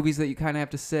of those movies that you kind of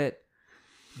have to sit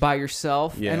by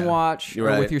yourself and watch,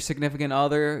 or with your significant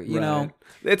other, you know.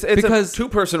 It's because a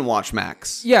 2-person watch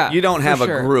max. Yeah, you don't have a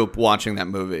sure. group watching that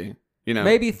movie. You know,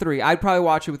 maybe 3. I'd probably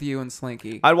watch it with you and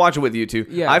Slinky. I'd watch it with you too.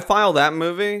 Yeah, I file that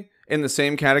movie in the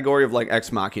same category of like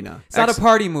Ex Machina. It's not a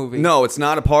party movie. No, it's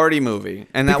not a party movie,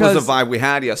 and that was the vibe we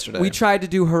had yesterday. We tried to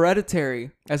do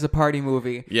Hereditary as a party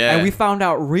movie, and we found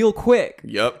out real quick.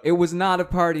 Yep, it was not a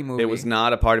party movie. It was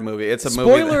not a party movie. It's a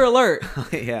spoiler alert.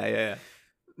 Yeah.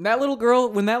 That little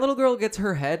girl, when that little girl gets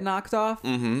her head knocked off,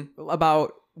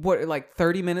 about like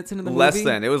 30 minutes into the movie? Less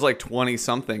than. It was like 20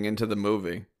 something into the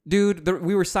movie. Dude,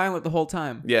 we were silent the whole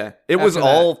time. Yeah. It was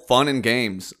all fun and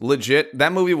games. Legit.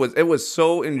 That movie was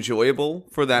so enjoyable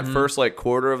for that first like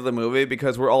quarter of the movie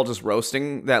because we're all just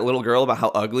roasting that little girl about how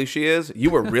ugly she is. You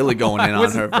were really going in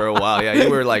on her for a while. Yeah. You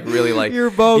were like really like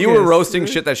You're bogus. You were roasting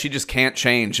shit that she just can't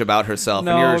change about herself.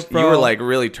 No, and you were like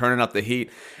really turning up the heat.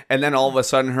 And then all of a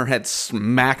sudden her head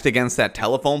smacked against that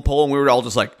telephone pole and we were all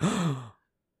just like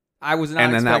I was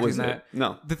not expecting that.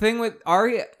 No. The thing with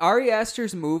Ari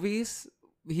Aster's movies,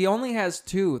 he only has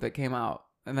 2 that came out,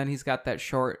 and then he's got that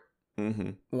short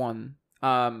one.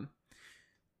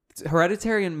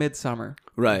 Hereditary and Midsommar.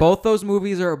 Right. Both those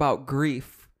movies are about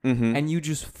grief, and you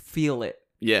just feel it.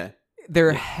 Yeah.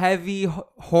 They're heavy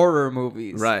horror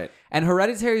movies. Right. And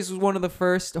Hereditary was one of the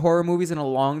first horror movies in a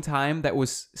long time that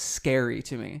was scary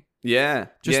to me. Yeah.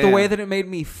 Just the way that it made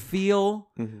me feel.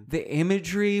 The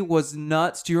imagery was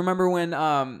nuts. Do you remember when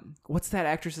what's that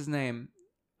actress's name?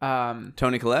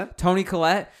 Toni Collette? Toni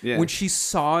Collette? Yeah. When she's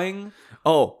sawing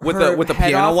with the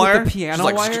piano wire? With the piano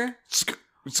like, wire?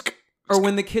 Or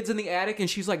when the kid's in the attic and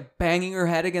she's like banging her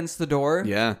head against the door?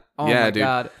 Yeah. Oh yeah, my dude.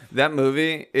 God. That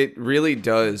movie, it really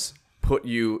does put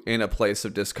you in a place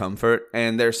of discomfort.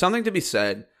 And there's something to be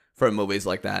said for movies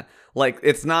like that. Like,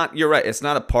 you're right, it's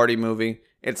not a party movie.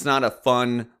 It's not a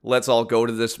fun, let's all go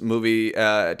to this movie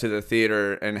to the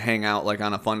theater and hang out like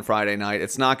on a fun Friday night.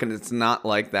 It's not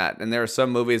like that. And there are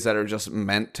some movies that are just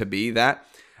meant to be that.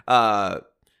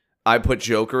 I put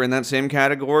Joker in that same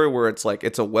category where it's like,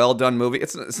 it's a well done movie.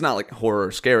 It's not like horror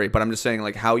or scary, but I'm just saying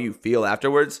like how you feel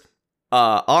afterwards.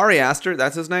 Ari Aster,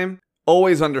 that's his name,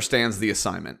 always understands the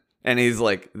assignment. And he's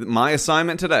like, my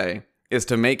assignment today is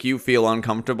to make you feel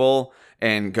uncomfortable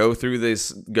and go through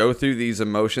these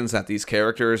emotions that these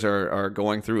characters are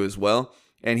going through as well.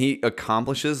 And he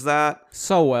accomplishes that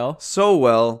so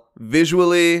well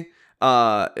visually,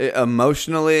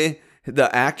 emotionally.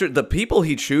 The people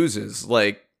he chooses,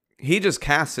 like, he just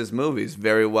casts his movies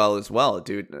very well as well,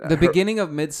 dude. The beginning of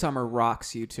Midsommar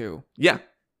rocks you too. Yeah,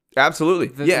 absolutely.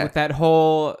 With that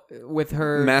whole, with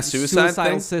her mass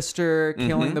suicidal sister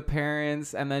killing the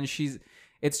parents, and then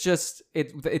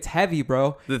it's heavy,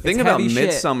 bro. The thing about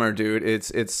Midsommar, dude,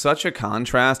 it's such a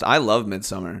contrast. I love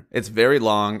Midsommar. It's very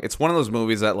long. It's one of those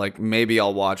movies that like maybe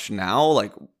I'll watch now.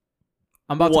 Like,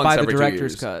 I'm about to buy the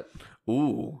director's cut.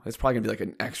 Ooh, it's probably gonna be like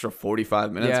an extra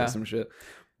 45 minutes or some shit.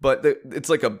 But it's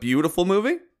like a beautiful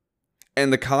movie,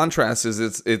 and the contrast is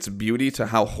its beauty to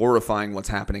how horrifying what's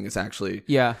happening is actually.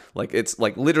 Yeah, like it's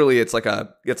like literally it's like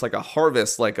a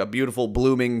harvest, like a beautiful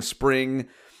blooming spring.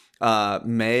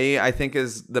 May, I think,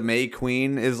 is the May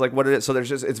Queen is like what it is. So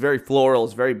it's very floral,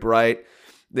 it's very bright.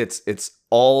 It's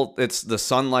the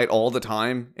sunlight all the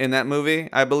time in that movie,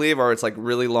 I believe, or it's like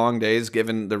really long days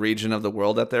given the region of the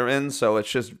world that they're in. So it's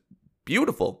just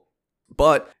beautiful.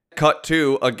 But cut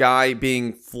to a guy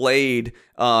being flayed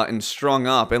and strung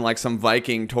up in like some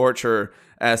Viking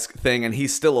torture-esque thing, and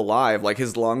he's still alive. Like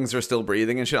his lungs are still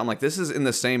breathing and shit. I'm like, this is in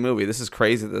the same movie. This is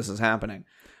crazy that this is happening.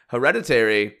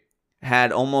 Hereditary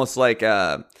had almost like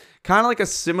kind of like a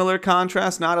similar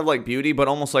contrast, not of like beauty, but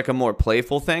almost like a more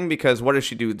playful thing, because what does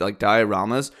she do? Like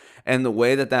dioramas, and the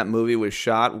way that movie was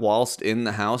shot whilst in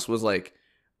the house was like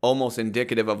almost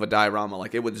indicative of a diorama.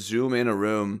 Like it would zoom in a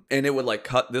room and it would like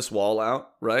cut this wall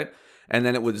out, right? And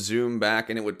then it would zoom back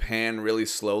and it would pan really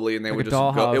slowly, and they would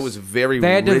just go. It was very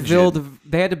rigid.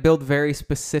 They had to build very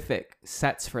specific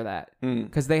sets for that,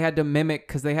 because they had to mimic.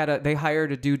 Because they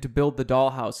hired a dude to build the doll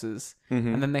houses,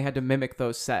 and then they had to mimic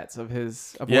those sets of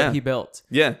what he built.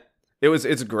 Yeah,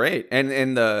 it's great,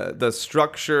 and the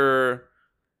structure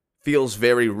feels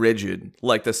very rigid.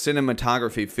 Like the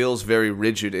cinematography feels very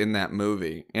rigid in that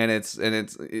movie, and it's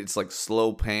like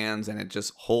slow pans, and it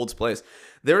just holds place.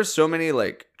 There are so many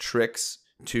like tricks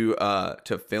to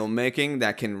filmmaking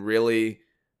that can really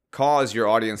cause your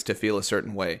audience to feel a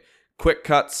certain way. Quick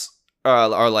cuts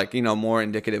are like, you know, more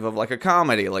indicative of like a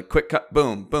comedy. Like quick cut,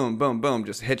 boom, boom, boom, boom,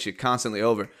 just hits you constantly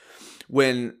over.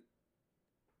 When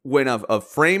a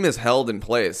frame is held in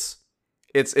place,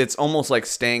 it's almost like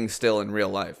staying still in real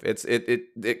life.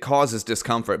 It causes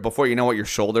discomfort. Before you know it, your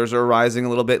shoulders are rising a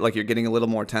little bit, like you're getting a little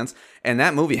more tense. And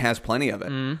that movie has plenty of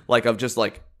it. Like of just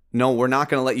like, no, we're not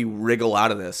going to let you wriggle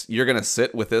out of this. You're going to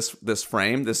sit with this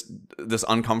frame, this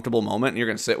uncomfortable moment, and you're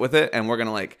going to sit with it, and we're going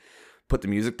to like put the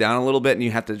music down a little bit, and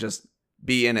you have to just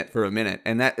be in it for a minute.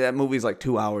 And that movie's like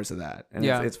 2 hours of that. And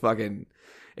it's fucking,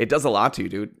 it does a lot to you,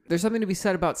 dude. There's something to be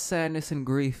said about sadness and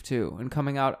grief too, and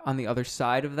coming out on the other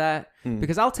side of that.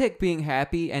 Because I'll take being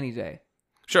happy any day.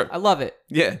 Sure. I love it.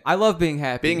 Yeah. I love being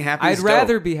happy. Being happy I'd is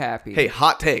rather dope. be happy. Hey,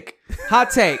 hot take. Hot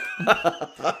take.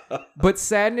 But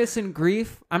sadness and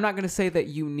grief, I'm not going to say that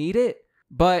you need it,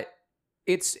 but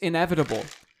it's inevitable.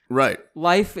 Right.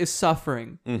 Life is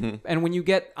suffering. Mm-hmm. And when you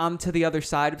get onto the other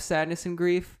side of sadness and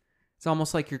grief, it's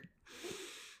almost like you're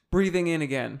breathing in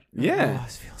again. Yeah. Oh,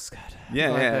 this feels good. Yeah,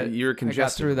 Glad yeah. that You're I congested.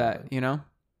 got through that, you know?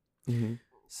 Mm-hmm.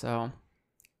 So,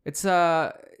 it's,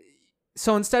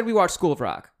 so instead we watched School of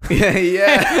Rock. Yeah,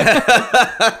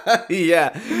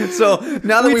 yeah. So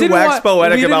now that we wax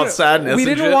poetic about sadness, we and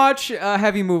didn't shit, watch a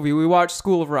heavy movie. We watched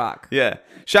School of Rock. Yeah.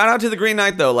 Shout out to The Green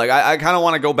Knight though. Like I kind of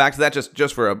want to go back to that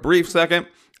just for a brief second.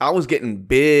 I was getting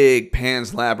big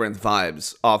Pan's Labyrinth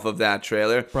vibes off of that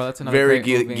trailer. Bro, that's another very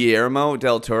great movie. Guillermo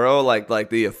del Toro, like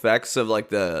the effects of like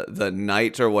the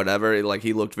night or whatever. Like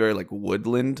he looked very like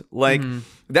woodland. Like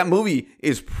that movie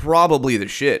is probably the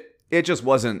shit. It just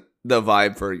wasn't the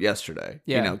vibe for yesterday.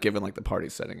 Yeah. You know, given like the party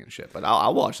setting and shit. But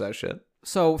I'll watch that shit.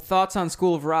 So, thoughts on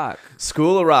School of Rock?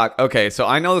 School of Rock. Okay, so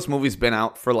I know this movie's been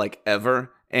out for like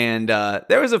ever. And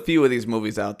there was a few of these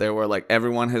movies out there where like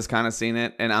everyone has kind of seen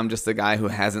it, and I'm just the guy who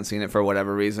hasn't seen it for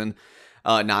whatever reason.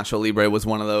 Nacho Libre was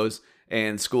one of those,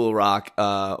 and School of Rock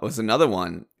was another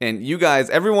one. And you guys,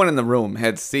 everyone in the room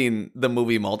had seen the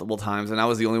movie multiple times, and I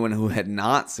was the only one who had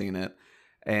not seen it.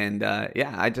 And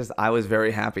yeah, I was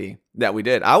very happy that we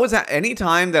did. I was at any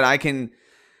time that I can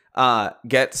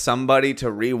get somebody to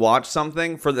rewatch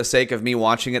something for the sake of me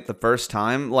watching it the first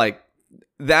time, like.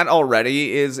 That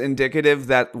already is indicative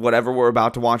that whatever we're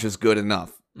about to watch is good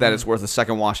enough that it's worth a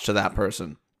second watch to that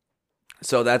person.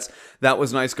 So that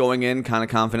was nice going in kind of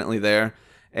confidently there,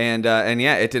 and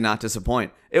yeah, it did not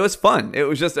disappoint. It was fun. It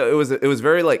was just it was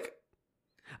very like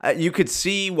you could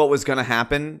see what was going to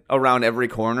happen around every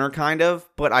corner, kind of,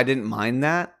 but I didn't mind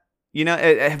that. You know,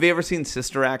 have you ever seen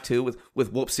Sister Act 2 with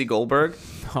Whoopi Goldberg?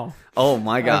 No. Oh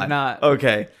my God. I've not.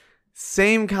 Okay,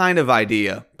 same kind of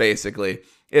idea basically.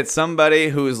 It's somebody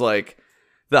who's like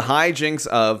the hijinks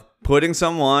of putting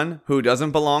someone who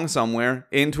doesn't belong somewhere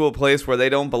into a place where they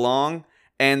don't belong,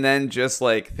 and then just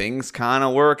like things kind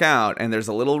of work out, and there's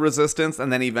a little resistance,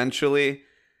 and then eventually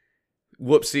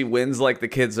Whoopsie wins like the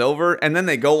kids over, and then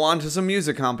they go on to some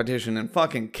music competition and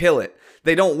fucking kill it.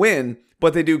 They don't win,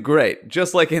 but they do great,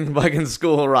 just like in fucking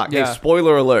School of Rock. Yeah. Hey,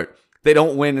 spoiler alert, they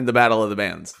don't win in the Battle of the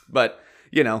Bands, but...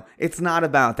 You know, it's not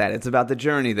about that. It's about the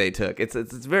journey they took. It's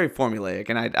very formulaic.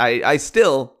 And I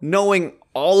still, knowing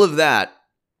all of that,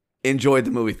 enjoyed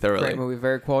the movie thoroughly. Great movie,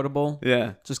 very quotable.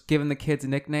 Yeah. Just giving the kids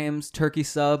nicknames, Turkey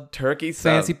Sub, Turkey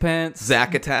Sub. Fancy Pants.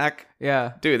 Zack Attack.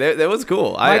 Yeah. Dude, that was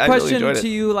cool. My I question really enjoyed to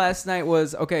it. you last night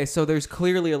was, okay, so there's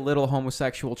clearly a little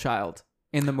homosexual child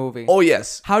in the movie. Oh,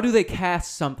 yes. How do they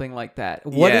cast something like that?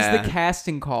 What is Yeah. the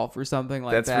casting call for something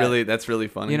like that? That's really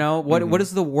funny. You know, what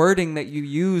is the wording that you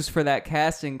use for that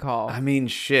casting call? I mean,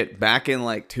 shit. Back in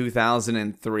like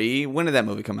 2003, when did that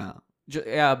movie come out?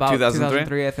 Yeah, about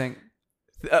 2003, I think.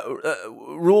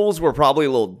 Rules were probably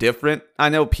a little different. I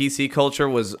know PC culture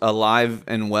was alive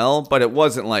and well, but it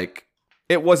wasn't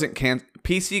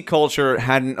PC culture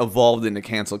hadn't evolved into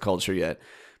cancel culture yet.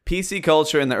 PC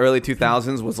culture in the early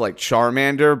 2000s was like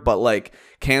Charmander, but like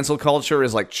cancel culture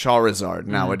is like Charizard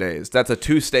nowadays. That's a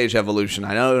 2-stage evolution.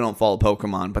 I know I don't follow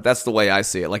Pokemon, but that's the way I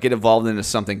see it. Like it evolved into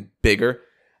something bigger.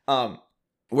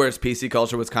 Whereas PC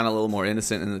culture was kind of a little more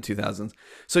innocent in the 2000s.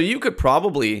 So you could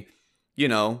probably, you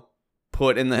know,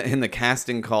 put in the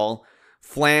casting call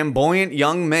flamboyant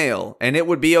young male and it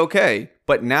would be okay.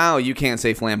 But now you can't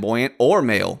say flamboyant or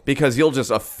male because you'll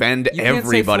just offend You can't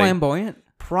everybody. say flamboyant?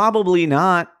 Probably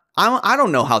not. I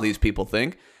don't know how these people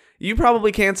think. You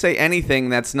probably can't say anything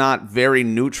that's not very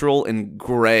neutral and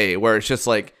gray, where it's just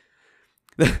like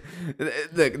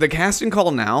the casting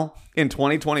call now in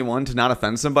 2021 to not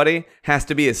offend somebody has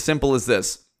to be as simple as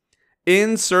this: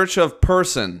 in search of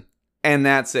person, and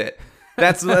that's it.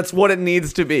 That's what it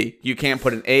needs to be. You can't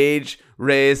put an age,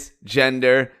 race,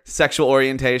 gender, sexual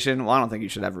orientation. Well, I don't think you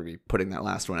should ever be putting that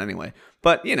last one anyway.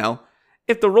 But you know.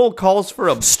 If the role calls for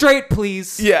a... Straight,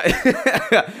 please. Yeah.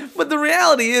 But the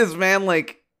reality is, man,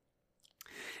 like,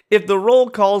 if the role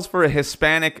calls for a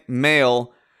Hispanic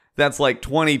male that's like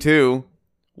 22,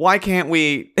 why can't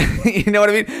we... You know what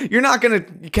I mean? You're not gonna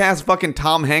cast fucking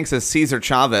Tom Hanks as Cesar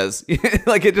Chavez.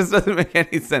 Like, it just doesn't make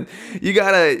any sense. You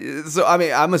gotta. So I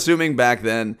mean, I'm assuming back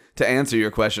then, to answer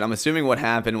your question, I'm assuming what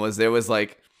happened was there was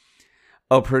like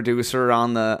a producer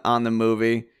on the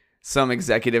movie, some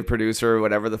executive producer or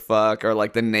whatever the fuck, or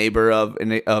like the neighbor of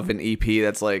an EP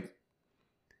that's like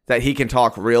that he can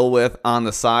talk real with on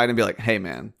the side and be like, hey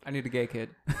man, I need a gay kid.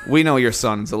 we know your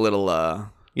son's a little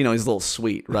he's a little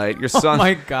sweet, right? Your son, Oh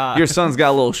my God. your son's got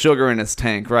a little sugar in his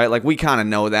tank, right? Like, we kind of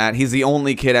know that. He's the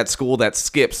only kid at school that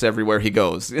skips everywhere he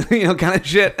goes, kind of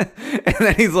shit. And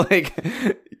then he's like,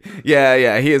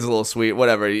 yeah, he is a little sweet,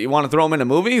 whatever. You want to throw him in a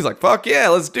movie? He's like, fuck yeah,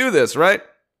 let's do this, right?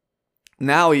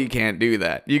 Now you can't do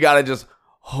that. You got to just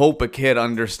hope a kid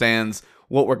understands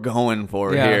what we're going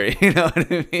for here. You know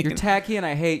what I mean? You're tacky and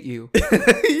I hate you.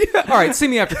 Yeah. All right, see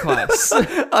me after class.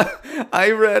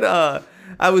 I read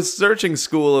I was searching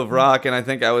School of Rock, and I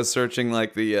think I was searching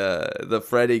like the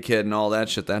Freddy kid and all that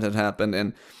shit that had happened,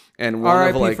 and one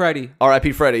R.I.P. of like Freddy.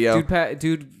 R.I.P. Freddy, yo.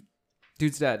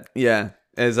 Dude's dead. Yeah,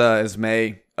 as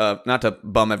May, not to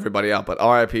bum everybody out, but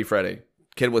R.I.P. Freddy.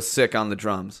 Kid was sick on the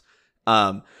drums.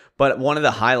 But one of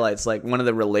the highlights, like one of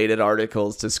the related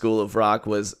articles to School of Rock,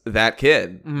 was that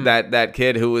kid, that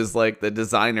kid who was like the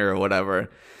designer or whatever.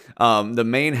 The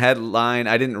main headline,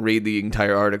 I didn't read the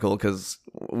entire article because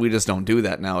we just don't do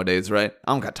that nowadays, right?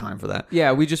 I don't got time for that.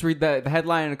 Yeah, we just read the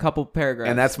headline in a couple paragraphs.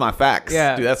 And that's my facts.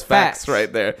 Yeah, dude, that's facts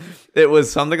right there. It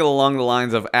was something along the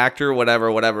lines of actor,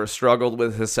 whatever, struggled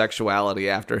with his sexuality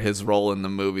after his role in the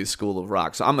movie School of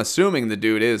Rock. So I'm assuming the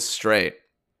dude is straight,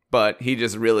 but he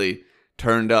just really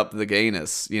turned up the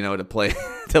gayness, to play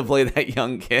that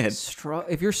young kid.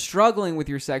 If you're struggling with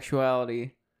your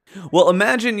sexuality... Well,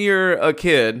 imagine you're a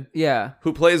kid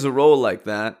who plays a role like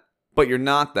that, but you're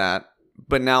not that,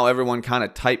 but now everyone kind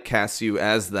of typecasts you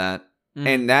as that,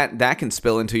 and that can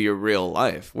spill into your real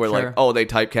life, where like, oh, they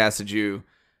typecasted you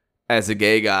as a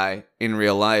gay guy in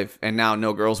real life, and now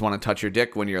no girls want to touch your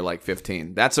dick when you're like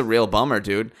 15. That's a real bummer,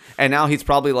 dude. And now he's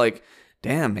probably like,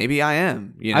 damn, maybe I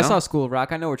am. I saw School of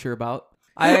Rock. I know what you're about.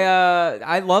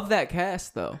 I love that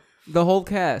cast, though. The whole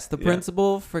cast. The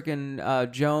principal,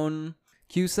 freaking Joan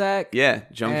Cusack. Yeah,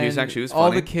 Joan Cusack. She was funny.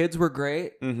 All the kids were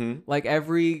great. Mm-hmm. Like,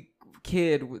 every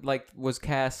kid was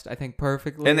cast, I think,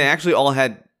 perfectly. And they actually all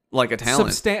had like a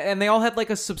talent. And they all had like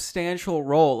a substantial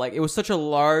role. Like, it was such a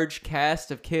large cast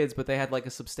of kids, but they had like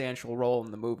a substantial role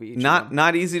in the movie.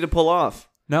 Not easy to pull off.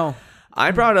 No.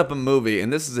 I brought up a movie,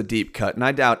 and this is a deep cut, and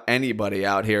I doubt anybody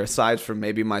out here, aside from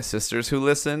maybe my sisters who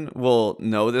listen, will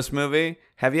know this movie.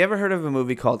 Have you ever heard of a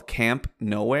movie called Camp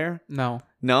Nowhere? No.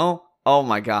 No? Oh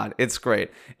my God, it's great.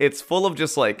 It's full of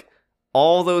just like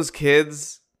all those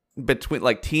kids between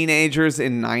like teenagers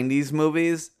in 90s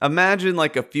movies. Imagine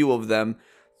like a few of them,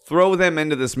 throw them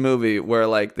into this movie where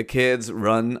like the kids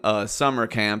run a summer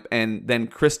camp, and then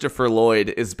Christopher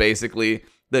Lloyd is basically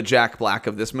the Jack Black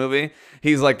of this movie.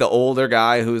 He's like the older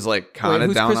guy who's like kind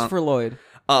of down on... Who's Christopher Lloyd?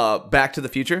 Back to the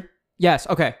Future? Yes,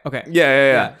 okay.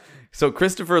 Yeah. So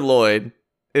Christopher Lloyd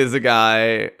is a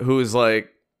guy who's like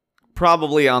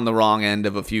probably on the wrong end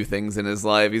of a few things in his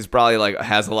life. He's probably like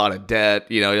has a lot of debt.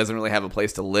 He doesn't really have a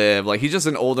place to live. Like, he's just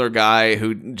an older guy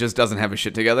who just doesn't have his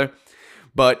shit together.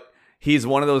 But he's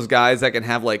one of those guys that can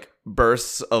have like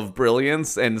bursts of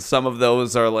brilliance, and some of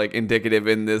those are like indicative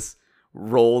in this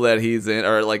role that he's in,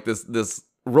 or like this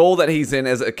role that he's in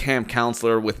as a camp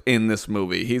counselor within this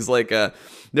movie. He's like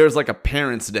there's like a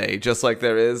Parents' Day, just like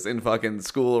there is in fucking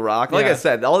School of Rock. Like I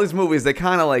said, all these movies, they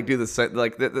kind of like do the same,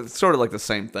 like it's sort of like the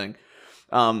same thing.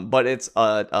 But it's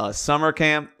a summer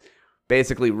camp,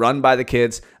 basically run by the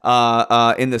kids,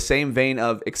 in the same vein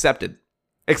of Accepted.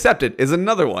 Accepted is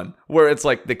another one where it's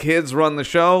like the kids run the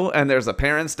show, and there's a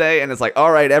Parents' Day, and it's like,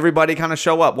 all right, everybody kind of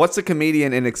show up. What's the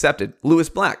comedian in Accepted? Louis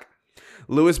Black.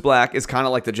 Louis Black is kind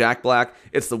of like the Jack Black.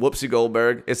 It's the Whoopi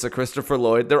Goldberg. It's the Christopher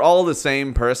Lloyd. They're all the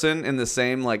same person in the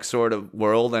same like sort of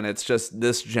world, and it's just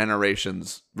this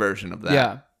generation's version of that.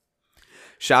 Yeah.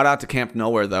 Shout out to Camp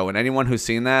Nowhere, though, and anyone who's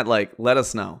seen that, like, let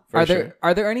us know. Are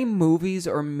there any movies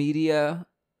or media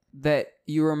that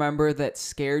you remember that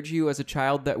scared you as a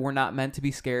child that were not meant to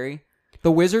be scary?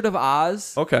 The Wizard of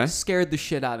Oz scared the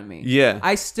shit out of me. Yeah.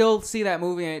 I still see that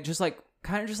movie, and it just like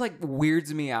kind of just like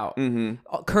weirds me out.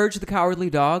 Mm-hmm. Courage the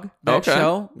Cowardly Dog, that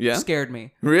show scared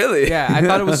me. Really? Yeah, I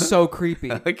thought it was so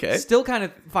creepy. Okay. Still kind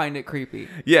of find it creepy.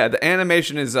 Yeah, the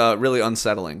animation is really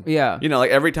unsettling. Yeah. Like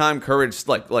every time Courage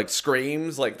like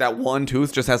screams, like that one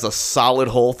tooth just has a solid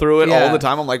hole through it all the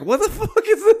time. I'm like, what the fuck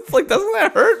is this? Like, doesn't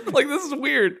that hurt? Like, this is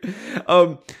weird.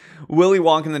 Willy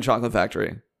Wonka and the Chocolate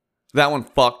Factory. That one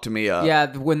fucked me up.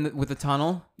 Yeah, with the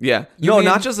tunnel. Yeah. You No, mean-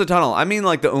 not just the tunnel. I mean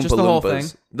like the Oompa Just the whole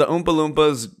Loompas. thing? The Oompa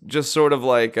Loompas just sort of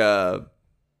like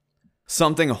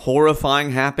something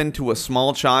horrifying happened to a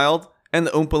small child, and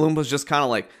the Oompa Loompas just kind of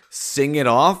like sing it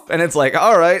off, and it's like,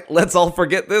 all right, let's all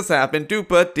forget this happened.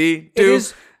 Doop-a-dee-doo.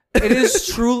 It is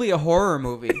truly a horror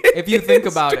movie if you think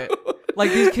about it.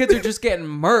 Like these kids are just getting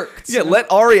murked. Yeah, let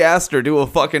Ari Aster do a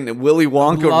fucking Willy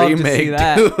Wonka love to remake, see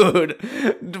that.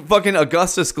 dude. Fucking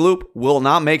Augustus Gloop will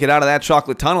not make it out of that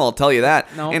chocolate tunnel, I'll tell you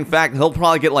that. No. In fact, he'll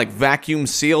probably get like vacuum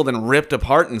sealed and ripped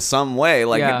apart in some way,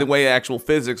 like Yeah. the way actual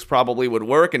physics probably would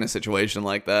work in a situation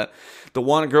like that. The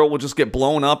one girl will just get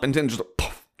blown up and then just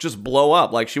poof, just blow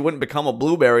up. Like she wouldn't become a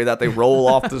blueberry that they roll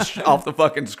off the off the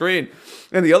fucking screen.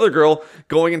 And the other girl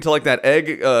going into like that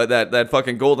egg, that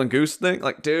fucking golden goose thing.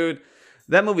 Like, dude.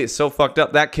 That movie is so fucked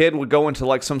up. That kid would go into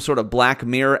like some sort of Black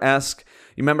Mirror-esque.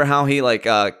 You remember how he like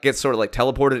gets sort of like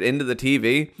teleported into the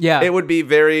TV? Yeah. It would be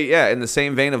very, in the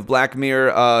same vein of Black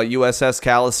Mirror USS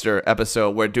Callister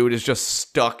episode where dude is just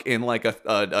stuck in like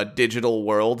a digital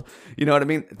world. You know what I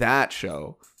mean? That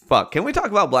show. Fuck. Can we talk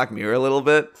about Black Mirror a little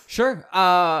bit? Sure.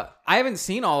 I haven't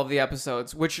seen all of the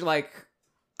episodes, which like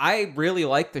I really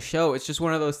like the show. It's just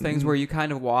one of those things where you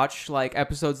kind of watch like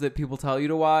episodes that people tell you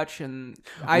to watch, and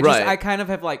I kind of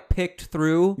have like picked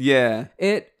through Yeah.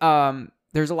 it.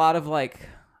 There's a lot of like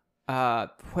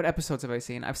what episodes have I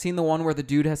seen? I've seen the one where the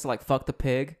dude has to like fuck the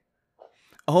pig.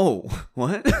 Oh,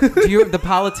 what? The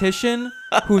politician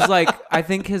who's like, I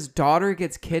think his daughter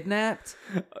gets kidnapped.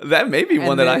 That may be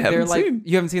one that I haven't seen.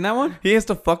 You haven't seen that one? He has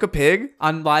to fuck a pig?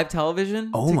 On live television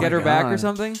Oh to my get her back or God.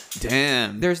 something?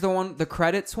 Damn. There's the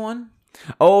credits one.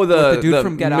 Oh, the dude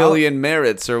from Get Out? Million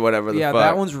Merits or whatever the Yeah, fuck.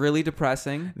 that one's really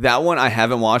depressing. That one I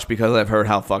haven't watched because I've heard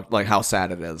how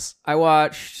sad it is. I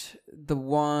watched the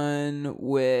one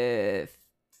with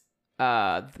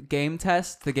the game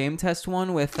test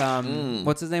one with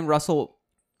what's his name? Russell.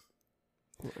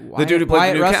 The dude who played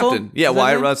Wyatt the new Russell? captain. Yeah, Is that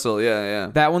Wyatt him? Russell. Yeah.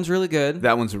 That one's really good.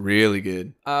 That one's really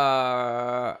good.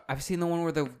 I've seen the one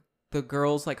where the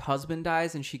girl's like husband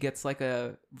dies and she gets like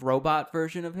a robot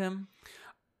version of him.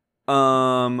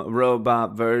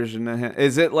 Robot version of him.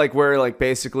 Is it like where like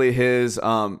basically his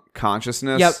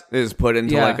consciousness Yep. is put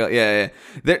into Yeah. like a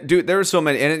there are so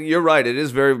many, and you're right, it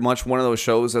is very much one of those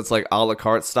shows that's like a la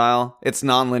carte style. It's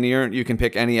non-linear. You can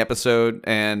pick any episode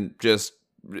and just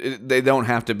they don't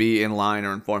have to be in line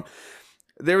or in form.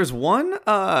 There was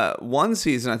one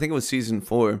season, I think it was season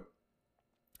 4,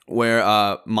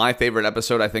 where my favorite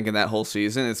episode I think in that whole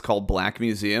season is called Black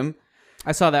Museum.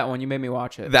 I saw that one. You made me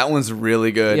watch it. That one's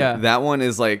really good. Yeah. That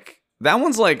one's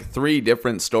like 3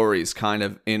 different stories kind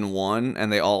of in one,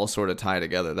 and they all sort of tie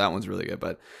together. That one's really good.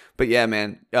 But yeah,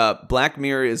 man, Black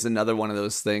Mirror is another one of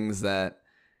those things that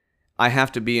I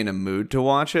have to be in a mood to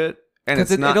watch it. And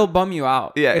because it'll bum you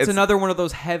out. Yeah, it's it's another one of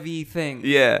those heavy things.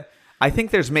 Yeah. I think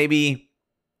there's maybe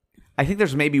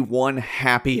one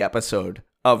happy episode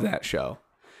of that show.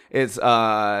 It's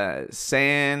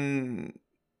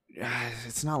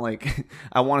it's not like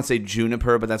I want to say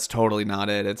Juniper, but that's totally not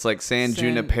it. It's like San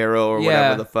Junipero or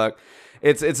whatever the fuck.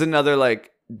 It's another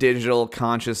like digital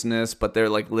consciousness, but they're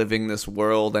like living this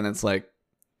world, and it's like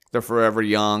they're forever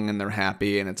young and they're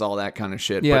happy and it's all that kind of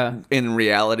shit. Yeah. But in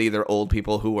reality, they're old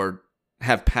people who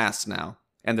have passed now,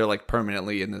 and they're like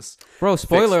permanently in this. Bro,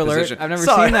 spoiler fixed alert. position. I've never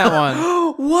Sorry. seen that one.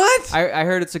 What? I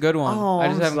heard it's a good one. Oh, I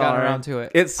just I'm haven't gotten sorry. around to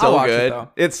it. It's I'll so watch it, good. though.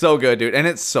 It's so good, dude. And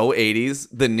it's so 80s.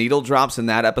 The needle drops in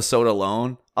that episode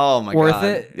alone. Oh my Worth god.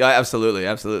 it? Yeah, absolutely.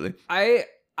 Absolutely. I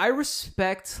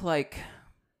respect, like,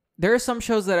 there are some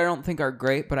shows that I don't think are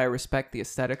great, but I respect the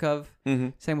aesthetic of. Mm-hmm.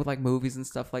 Same with like movies and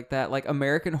stuff like that. Like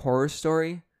American Horror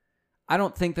Story. I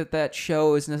don't think that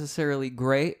show is necessarily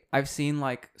great. I've seen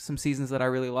like some seasons that I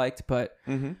really liked, but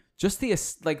just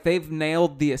like they've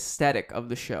nailed the aesthetic of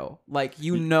the show. Like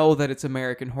you know that it's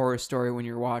American Horror Story when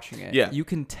you're watching it. Yeah. You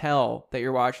can tell that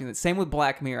you're watching it. Same with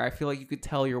Black Mirror. I feel like you could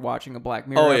tell you're watching a Black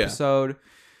Mirror episode.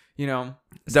 You know,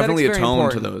 Definitely a aesthetic's very tone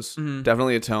important. to those. Mhm.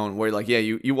 Definitely a tone where like, yeah,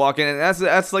 you walk in, and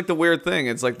that's like the weird thing.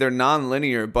 It's like they're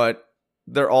non-linear, but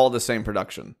they're all the same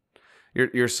production.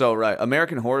 You're so right.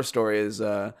 American Horror Story is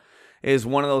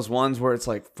one of those ones where it's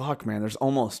like, fuck, man, there's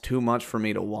almost too much for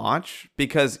me to watch,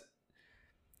 because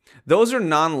those are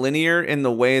non-linear in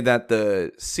the way that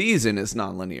the season is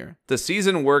non-linear. The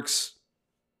season works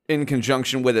in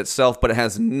conjunction with itself, but it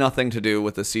has nothing to do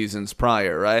with the seasons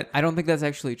prior, right? I don't think that's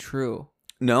actually true.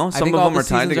 No, I some think of all them the are tied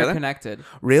seasons together. are connected.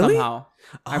 Really? Somehow.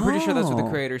 I'm pretty sure that's what the Oh.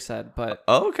 creator said, but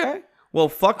Okay. Well,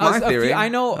 fuck my theory. I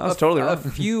know I was totally a wrong.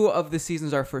 few of the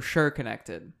seasons are for sure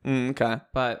connected, Okay.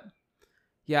 but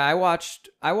Yeah, I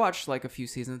watched like a few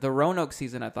seasons. The Roanoke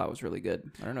season I thought was really good.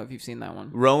 I don't know if you've seen that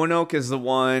one. Roanoke is the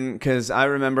one, because I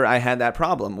remember I had that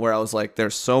problem where I was like,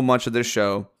 there's so much of this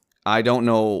show, I don't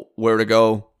know where to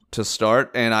go to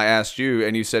start. And I asked you,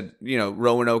 and you said,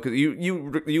 Roanoke.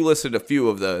 You listed a few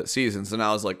of the seasons, and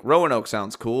I was like, Roanoke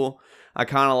sounds cool. I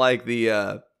kind of like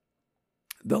the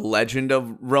legend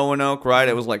of Roanoke, right?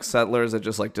 It was like settlers that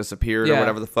just like disappeared or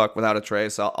whatever the fuck without a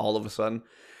trace all of a sudden.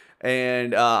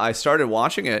 And I started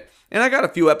watching it, and I got a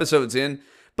few episodes in,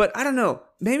 but I don't know.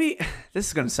 Maybe this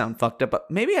is gonna sound fucked up, but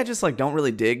maybe I just like don't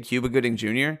really dig Cuba Gooding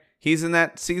Jr. He's in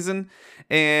that season,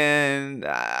 and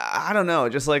I don't know.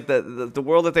 Just like the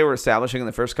world that they were establishing in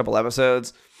the first couple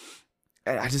episodes,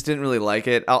 I just didn't really like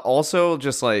it. I'll also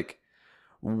just like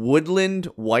woodland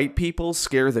white people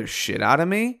scare the shit out of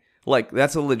me. Like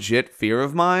that's a legit fear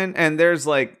of mine. And there's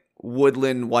like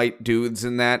woodland white dudes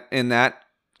in that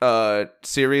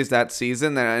series, that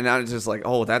season, and I was just like,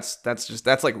 oh, that's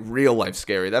like real life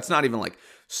scary. That's not even like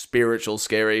spiritual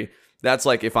scary. That's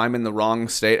like if I'm in the wrong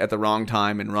state at the wrong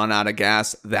time and run out of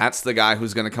gas, that's the guy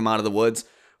who's gonna come out of the woods.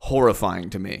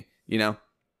 Horrifying to me,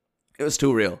 It was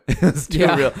too real. It was too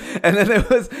real.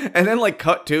 And then like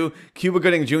cut to Cuba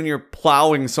Gooding Jr.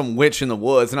 plowing some witch in the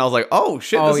woods, and I was like, oh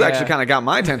shit, this actually kind of got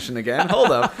my attention again. Hold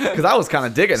up, because I was kind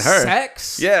of digging her.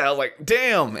 Sex. Yeah, I was like,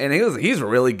 damn, and he's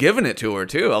really giving it to her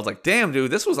too. I was like, damn, dude,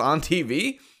 this was on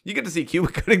TV. You get to see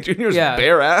Cuba Gooding Jr.'s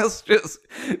bare ass just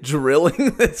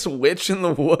drilling this witch in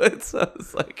the woods. I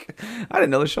was like, I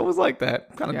didn't know the show was like that.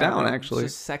 I'm kind of down, actually.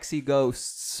 Just sexy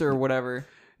ghosts or whatever.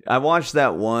 I watched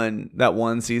that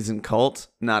one season, Cult.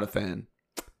 Not a fan.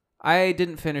 I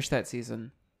didn't finish that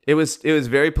season. It was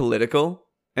very political,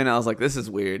 and I was like, this is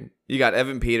weird. You got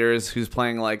Evan Peters, who's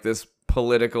playing like this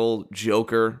political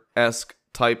Joker-esque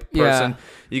type person.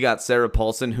 You got Sarah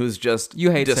Paulson, who's just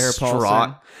distraught. Sarah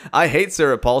Paulson. I hate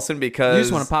Sarah Paulson because you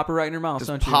just want to pop her right in her mouth,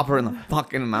 don't you? Pop her in the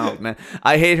fucking mouth, man.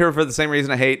 I hate her for the same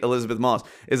reason I hate Elizabeth Moss.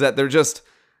 Is that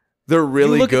they're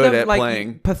really good at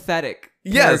playing pathetic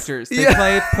characters. They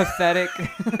play pathetic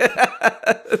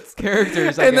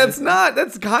characters. And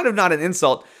that's kind of not an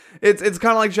insult. It's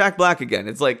kind of like Jack Black again.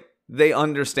 It's like they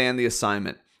understand the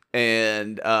assignment,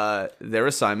 and their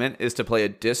assignment is to play a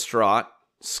distraught,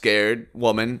 scared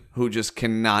woman who just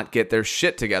cannot get their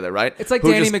shit together, right? It's like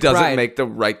who Danny just McBride. Doesn't make the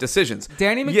right decisions.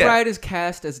 Danny McBride is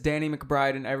cast as Danny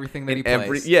McBride in everything that he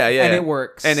plays. And it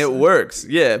works. And it works.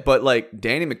 Yeah, but like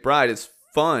Danny McBride is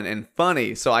fun and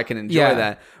funny, so I can enjoy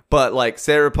that. But like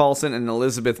Sarah Paulson and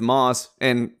Elizabeth Moss,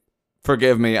 and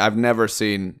forgive me, I've never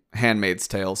seen Handmaid's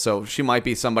Tale, so she might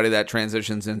be somebody that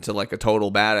transitions into like a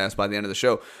total badass by the end of the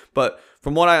show. But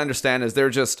from what I understand is they're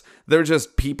just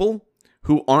people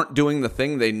who aren't doing the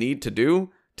thing they need to do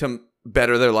to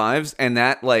better their lives, and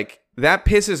that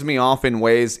pisses me off in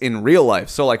ways in real life.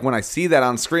 So like when I see that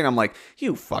on screen, I'm like,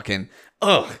 you fucking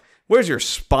where's your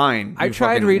spine? I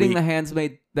tried reading The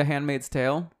Handmaid's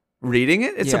Tale. Reading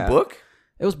it? It's a book?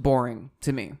 It was boring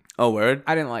to me. Oh, word?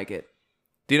 I didn't like it.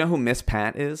 Do you know who Miss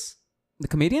Pat is? The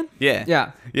comedian?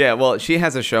 Yeah. Well, she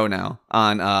has a show now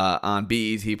on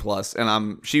BET Plus,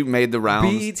 and she made the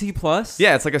rounds. BET Plus?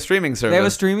 Yeah, it's like a streaming service. They have a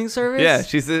streaming service? Yeah,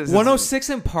 she's 106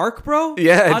 in Park, bro?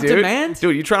 Yeah, on demand?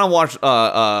 Dude, you trying to watch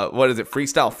what is it,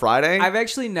 Freestyle Friday? I've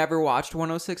actually never watched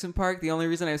 106 in Park. The only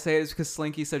reason I say it is because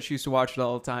Slinky said she used to watch it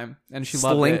all the time, and she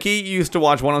loved it. Slinky used to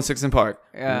watch 106 in Park.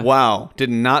 Yeah. Wow,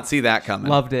 did not see that coming.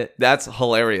 Loved it. That's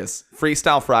hilarious.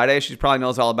 Freestyle Friday, she probably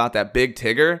knows all about that. Big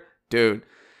Tigger, dude.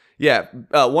 Yeah,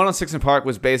 106 in Park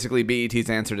was basically BET's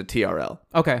answer to TRL.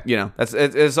 Okay.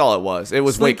 That's all it was. It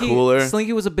was Slinky, way cooler.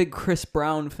 Slinky was a big Chris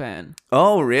Brown fan.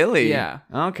 Oh, really? Yeah.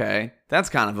 Okay. That's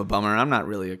kind of a bummer. I'm not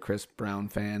really a Chris Brown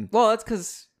fan. Well, that's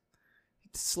because he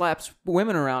slaps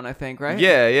women around, I think, right?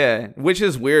 Yeah. Which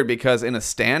is weird because in a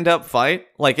stand-up fight,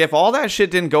 like if all that shit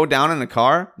didn't go down in the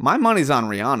car, my money's on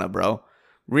Rihanna, bro.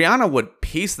 Rihanna would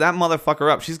piece that motherfucker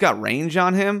up. She's got range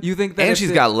on him. You think that and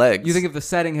she's got legs. You think if the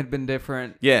setting had been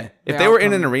different? Yeah. If they were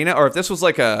in an arena, or if this was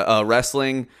like a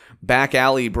wrestling back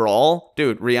alley brawl,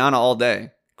 dude, Rihanna all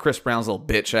day. Chris Brown's little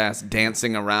bitch ass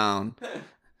dancing around.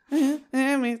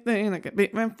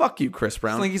 Man, fuck you, Chris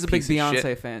Brown. Slinky's a big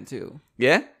Beyonce fan too.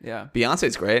 Yeah? Yeah.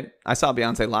 Beyonce's great. I saw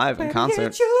Beyonce live in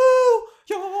concert.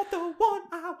 You're the one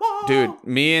I want. Dude,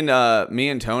 me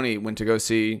and Tony went to go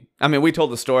see. I mean, we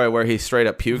told the story where he straight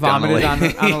up puked vomited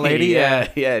on a lady.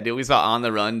 Yeah, dude. We saw On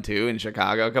the Run too in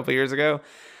Chicago a couple years ago.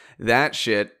 That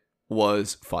shit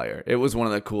was fire. It was one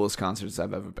of the coolest concerts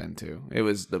I've ever been to.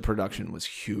 The production was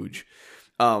huge.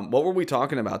 What were we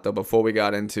talking about though before we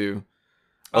got into?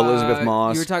 Elizabeth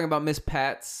Moss. You were talking about Miss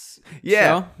Pat's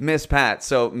Yeah, show? Miss Pat.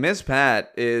 So Miss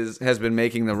Pat has been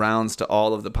making the rounds to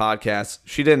all of the podcasts.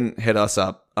 She didn't hit us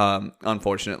up,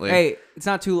 unfortunately. Hey, it's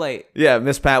not too late. Yeah,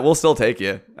 Miss Pat, we'll still take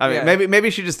you. I mean, Yeah. maybe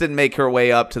she just didn't make her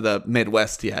way up to the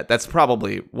Midwest yet. That's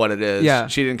probably what it is. Yeah.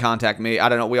 She didn't contact me. I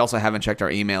don't know. We also haven't checked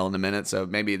our email in a minute, so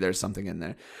maybe there's something in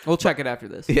there. We'll check it after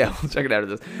this. Yeah, we'll check it out of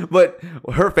this. But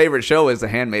her favorite show is The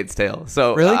Handmaid's Tale.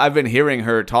 So Really? I've been hearing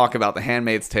her talk about The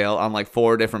Handmaid's Tale on like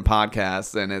 4 different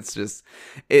podcasts, and it's just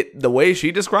the way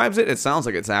she describes it, it sounds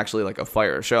like it's actually like a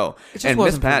fire show. It just And Miss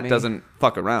wasn't for Pat me. doesn't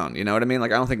fuck around. You know what I mean?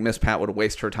 Like I don't think Miss Pat would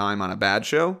waste her time on a bad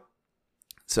show.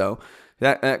 So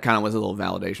that kind of was a little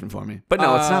validation for me. But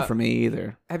no, it's not for me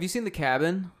either. Have you seen The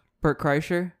Cabin? Burt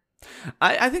Kreischer?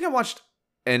 I think I watched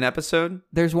an episode.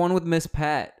 There's one with Miss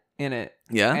Pat in it.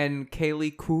 Yeah. And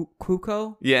Kaylee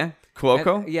Cuoco? Yeah.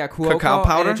 Cuoco? Yeah, Cuoco. Cacao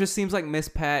powder? And it just seems like Miss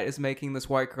Pat is making this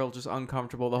white girl just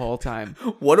uncomfortable the whole time.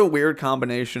 What a weird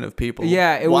combination of people.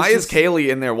 Yeah, it was Why is just- Kaylee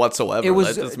in there whatsoever? It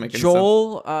was That doesn't make any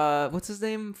Joel, what's his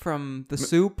name? From The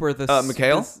Soup or the...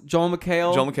 McHale? Joel McHale.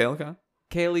 sense. Joel McHale? Okay.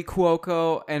 Kaylee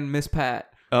Cuoco and Miss Pat.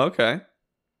 Oh, okay.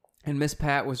 And Miss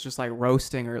Pat was just like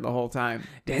roasting her the whole time.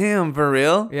 Damn, for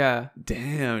real? Yeah.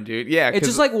 Damn, dude. Yeah. It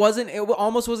just like wasn't, it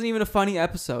almost wasn't even a funny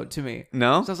episode to me.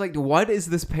 No? So I was like, what is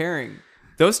this pairing?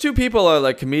 Those two people are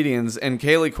like comedians, and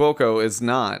Kaylee Cuoco is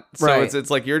not. So Right.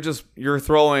 it's like you're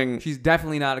throwing She's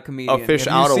definitely not a comedian. a fish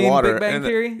Have you out of seen water. Big Bang and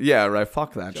Theory? Yeah, right.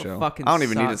 Fuck that She'll show. fucking I don't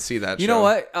even need to suck. see that show. You know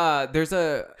what? There's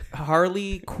a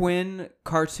Harley Quinn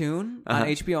cartoon on Uh-huh.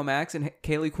 HBO Max, and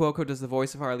Kaylee Cuoco does the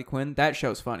voice of Harley Quinn. That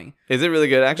show's funny. Is it really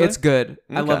good, actually? It's good.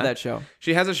 I love Okay. that show.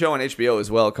 She has a show on HBO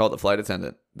as well called The Flight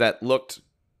Attendant that looked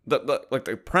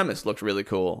the premise looked really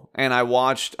cool. And I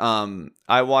watched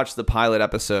the pilot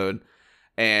episode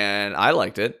and I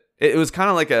liked it. It was kind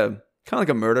of like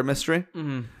a murder mystery.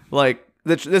 Mhm. Like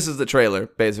this is the trailer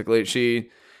basically. She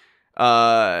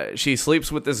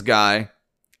sleeps with this guy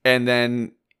and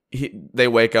then they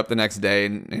wake up the next day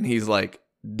and he's like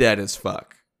dead as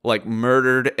fuck. Like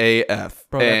murdered AF.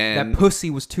 Bro, and that pussy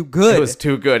was too good. it was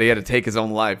too good. He had to take his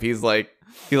own life. He's like,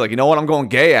 you know what? I'm going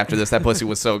gay after this. That pussy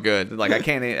was so good. Like I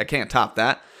can't top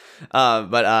that.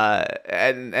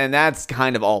 And that's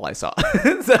kind of all I saw.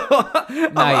 So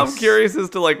I'm Nice. curious as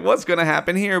to like what's gonna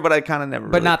happen here, but I kind of never.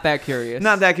 but really, not that curious.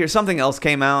 not that curious. Something else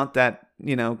came out that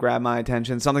grabbed my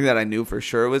attention. Something that I knew for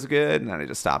sure was good, and then I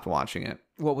just stopped watching it.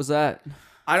 What was that?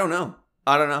 I don't know.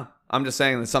 I'm just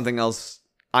saying that something else.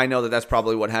 I know that that's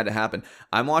probably what had to happen.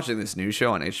 I'm watching this new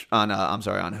show on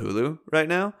Hulu right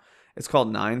now. It's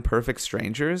called 9 Perfect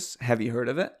Strangers. Have you heard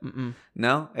of it? Mm-mm.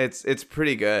 No, it's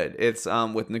pretty good. It's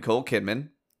with Nicole Kidman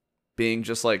being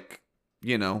just like,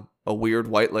 a weird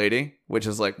white lady, which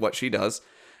is like what she does.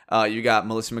 You got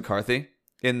Melissa McCarthy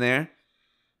in there.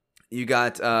 You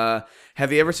got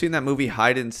have you ever seen that movie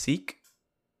Hide and Seek?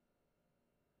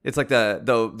 It's like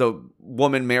the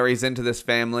woman marries into this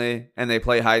family and they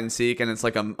play hide and seek and it's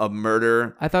like a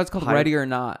murder. I thought it's called Hide- Ready or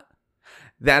Not.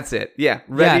 That's it. Yeah,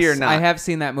 Ready Yes, or Not. I have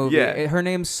seen that movie. Yeah. Her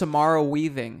name's Samara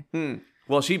Weaving.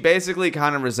 Well, she basically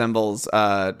kind of resembles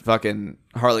fucking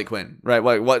Harley Quinn, right?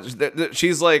 Like what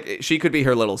she's like, she could be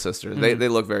her little sister. They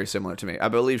look very similar to me. I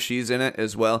believe she's in it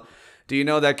as well. Do you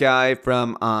know that guy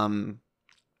from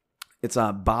it's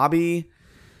Bobby?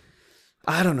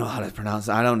 I don't know how to pronounce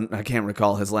it. I can't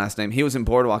recall his last name. He was in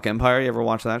Boardwalk Empire. You ever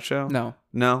watch that show? No.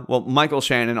 No? Well, Michael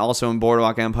Shannon also in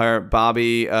Boardwalk Empire.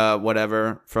 Bobby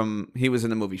whatever he was in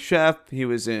the movie Chef. He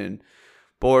was in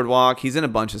Boardwalk. He's in a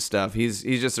bunch of stuff. He's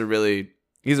just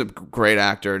he's a great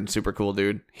actor and super cool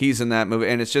dude. He's in that movie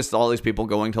and it's just all these people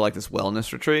going to like this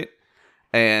wellness retreat.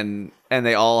 And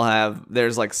they all have,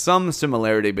 there's like some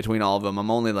similarity between all of them.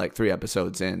 I'm only like 3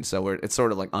 episodes in, so it's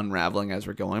sort of like unraveling as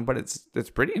we're going, but it's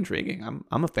pretty intriguing.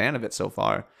 I'm a fan of it so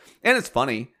far, and it's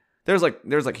funny. There's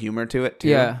like humor to it too.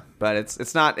 Yeah. But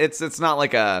it's not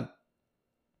like a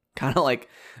kind of like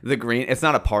The Green. It's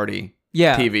not a party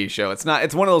TV show. It's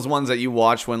one of those ones that you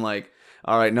watch when like,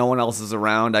 all right, no one else is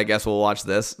around. I guess we'll watch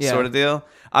this sort of deal.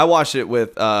 I watched it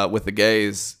with the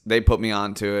gays. They put me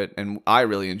onto it, and I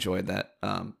really enjoyed that.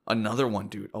 Another one,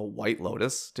 dude, a White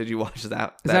Lotus. Did you watch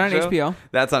that? Is that on show? HBO?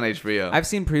 That's on HBO. I've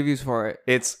seen previews for it.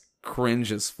 It's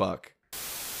cringe as fuck.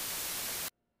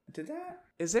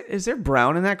 Is there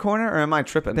brown in that corner, or am I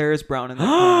tripping? There is brown in that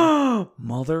corner.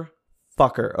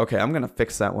 Motherfucker. Okay, I'm gonna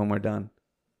fix that when we're done.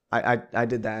 I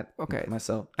did that Okay.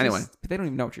 myself. Anyway. But they don't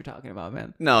even know what you're talking about,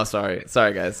 man. No, sorry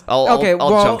guys. I'll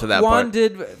jump to that Juan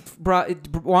part.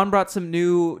 Juan brought some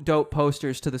new dope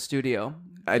posters to the studio.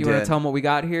 I You want did. to tell them what we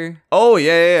got here? Oh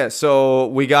yeah. So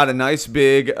we got a nice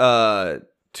big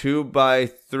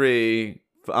 2x3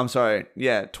 I'm sorry.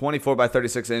 Yeah, 24 by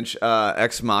 36 inch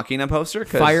Ex Machina poster.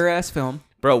 Fire ass film.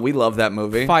 Bro, we love that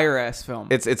movie. Fire ass film.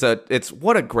 It's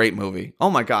what a great movie.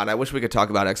 Oh my god, I wish we could talk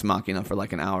about Ex Machina for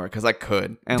like an hour because I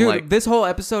could. And Dude, like this whole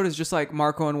episode is just like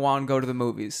Marco and Juan go to the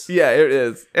movies. yeah, it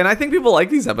is. And I think people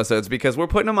like these episodes because we're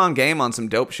putting them on game on some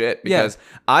dope shit. Because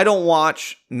I don't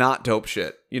watch not dope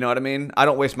shit. You know what I mean? I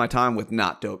don't waste my time with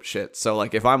not dope shit. So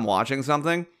like if I'm watching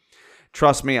something,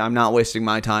 trust me, I'm not wasting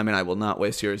my time and I will not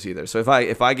waste yours either. So if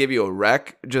I give you a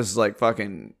rec, just like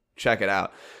fucking check it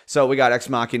out. So we got Ex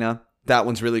Machina. That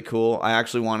one's really cool. I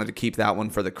actually wanted to keep that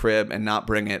one for the crib and not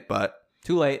bring it, but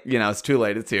Too late. you know, it's too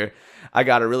late. It's here. I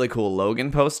got a really cool Logan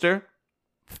poster.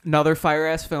 Another fire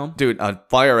ass film. Dude, a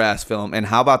fire ass film. And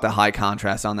how about the high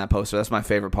contrast on that poster? That's my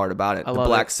favorite part about it. I The love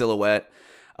black it. silhouette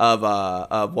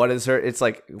of what is her? It's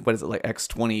like, what is it, like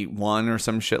X21 or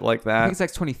some shit like I that? think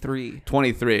it's X23.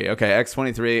 23. Okay,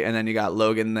 X23. And then you got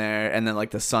Logan there. And then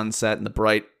like the sunset and the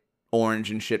bright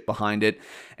orange and shit behind it.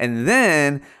 And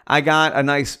then I got a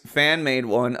nice fan-made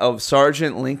one of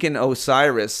Sergeant Lincoln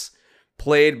Osiris,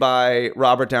 played by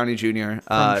Robert Downey Jr.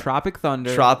 From Tropic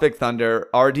Thunder. Tropic Thunder,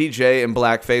 RDJ in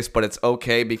blackface, but it's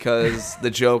okay because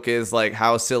the joke is like,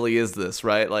 how silly is this,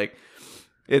 right? Like,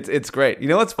 it's great. You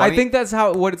know what's funny? I think that's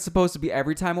what it's supposed to be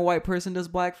every time a white person does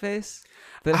blackface.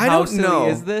 That I how don't silly know.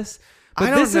 is this? I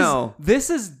don't this know. This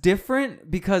is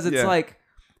different because it's Yeah. like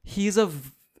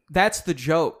that's the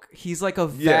joke. He's like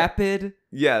a Yeah. vapid,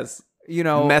 yes,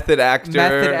 method actor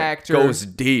goes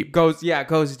deep. goes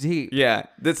deep. Yeah,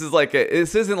 this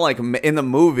isn't like in the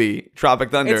movie Tropic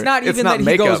Thunder. It's not even that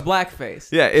makeup. he goes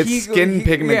blackface. Yeah, it's skin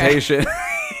pigmentation.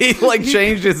 He like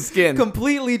changed his skin.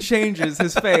 Completely changes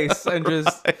his face and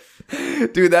just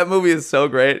Dude, that movie is so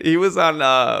great. He was on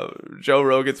Joe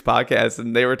Rogan's podcast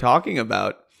and they were talking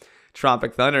about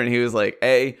Tropic Thunder and he was like,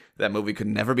 that movie could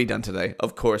never be done today.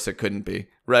 Of course it couldn't be,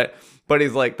 right? But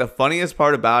he's like, the funniest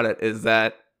part about it is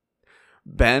that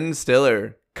Ben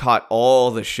Stiller caught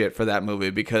all the shit for that movie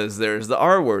because there's the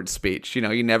R word speech.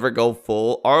 You never go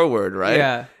full R word, right?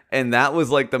 Yeah. And that was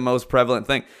like the most prevalent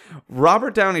thing.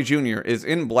 Robert Downey Jr. is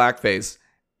in blackface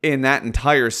in that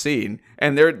entire scene,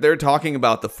 and they're talking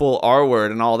about the full R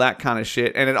word and all that kind of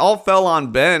shit, and it all fell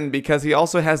on Ben because he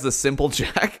also has the Simple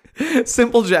Jack.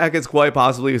 Simple Jack is quite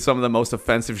possibly some of the most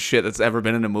offensive shit that's ever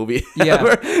been in a movie. Yeah.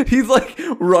 Ever. He's like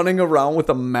running around with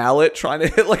a mallet trying to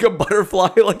hit like a butterfly.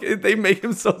 Like they make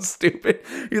him so stupid.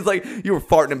 He's like, you were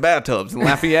farting in bathtubs and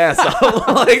laughing your ass off.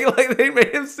 like they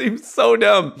made him seem so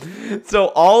dumb. So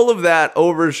all of that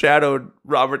overshadowed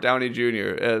Robert Downey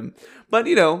Jr. But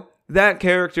that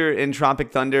character in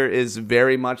Tropic Thunder is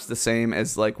very much the same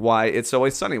as like why It's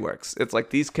Always Sunny works. It's like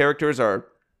these characters are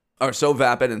so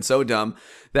vapid and so dumb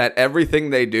that everything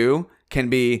they do can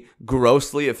be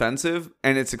grossly offensive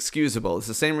and it's excusable. It's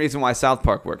the same reason why South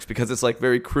Park works because it's like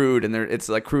very crude and it's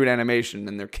like crude animation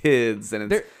and they're kids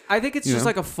and it's I think it's just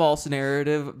like a false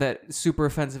narrative that super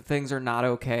offensive things are not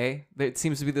okay. It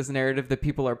seems to be this narrative that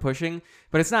people are pushing,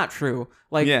 but it's not true.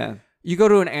 Like you go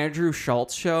to an Andrew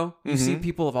Schultz show, you see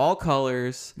people of all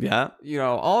colors,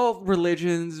 all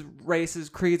religions, races,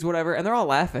 creeds, whatever, and they're all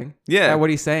laughing at what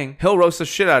he's saying. He'll roast the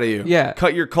shit out of you. Yeah.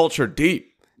 Cut your culture deep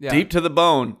to the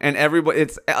bone, and everybody,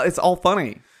 it's all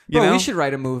funny. Bro, we should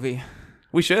write a movie.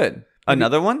 We should.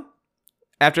 Another one?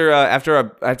 After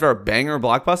a banger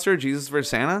blockbuster, Jesus vs.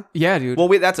 Santa? Yeah, dude. Well,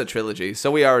 that's a trilogy, so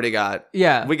we already got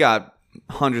we got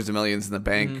hundreds of millions in the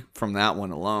bank from that one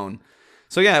alone.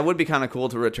 So yeah, it would be kind of cool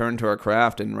to return to our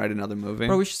craft and write another movie.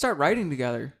 Bro, we should start writing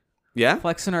together. Yeah?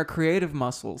 Flexing our creative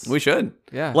muscles. We should.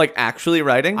 Yeah. Like actually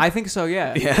writing? I think so,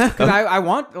 yeah. Yeah. Because I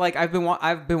want, like, I've been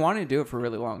wanting to do it for a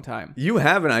really long time. You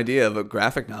have an idea of a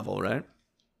graphic novel, right?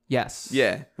 Yes.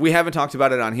 Yeah. We haven't talked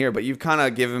about it on here, but you've kind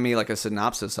of given me like a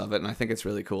synopsis of it, and I think it's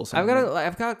really cool. I've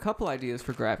got a couple ideas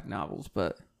for graphic novels,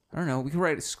 but I don't know. We could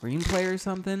write a screenplay or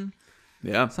something.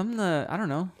 Yeah. Something that, I don't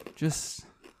know, just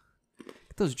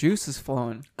get those juices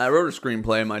flowing. I wrote a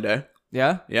screenplay in my day.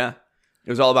 Yeah? Yeah. It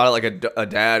was all about like a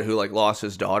dad who like lost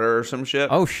his daughter or some shit.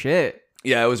 Oh, shit.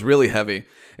 Yeah, it was really heavy.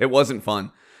 It wasn't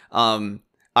fun.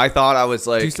 I thought I was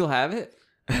like... Do you still have it?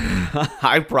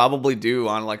 I probably do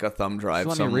on like a thumb drive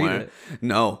Just let me somewhere. read it.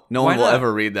 No Why one will not?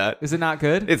 ever read that. Is it not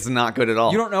good? It's not good at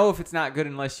all. You don't know if it's not good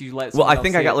unless you let Well, someone I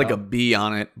think else I got see like it, a B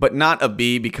on it, but not a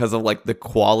B because of like the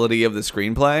quality of the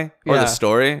screenplay or Yeah. the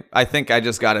story. I think I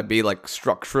just got to be like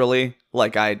structurally,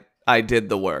 like I did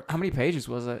the work. How many pages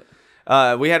was it?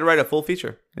 We had to write a full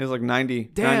feature. It was like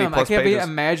 90 Damn, plus I can't pages.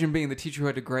 imagine being the teacher who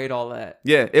had to grade all that.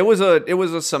 Yeah, it was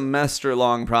a semester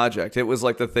long project. It was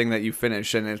like the thing that you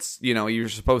finish, and it's you're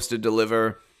supposed to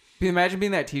deliver Imagine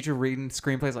being that teacher reading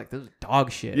screenplays like, this is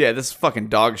dog shit. Yeah, this is fucking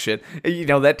dog shit. You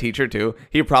know, that teacher, too,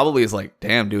 he probably is like,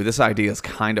 damn, dude, this idea is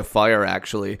kind of fire,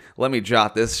 actually. Let me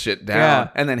jot this shit down. Yeah.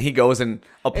 And then he goes and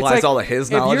applies Like, all of his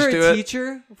knowledge to it. If you're a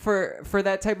teacher for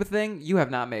that type of thing, you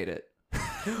have not made it.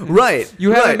 Right.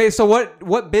 You haven't right. made. So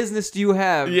what business do you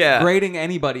have Yeah. grading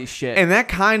anybody's shit? And that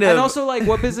kind of... And also, like,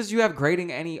 what business do you have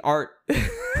grading any art?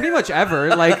 Pretty much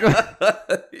ever. Like...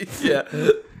 Yeah.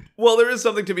 Well, there is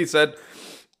something to be said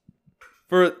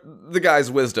for the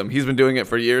guy's wisdom. He's been doing it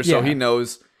for years, so Yeah. he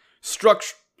knows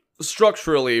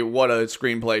structurally what a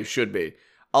screenplay should be.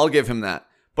 I'll give him that.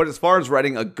 But as far as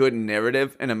writing a good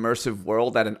narrative, an immersive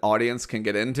world that an audience can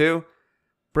get into,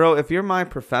 bro, if you're my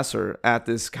professor at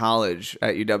this college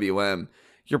at UWM,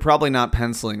 you're probably not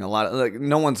penciling a lot of, like,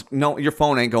 your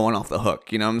phone ain't going off the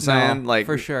hook, you know what I'm saying? Like,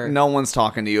 for sure. No one's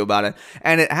talking to you about it.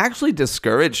 And it actually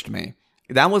discouraged me.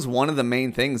 That was one of the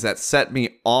main things that set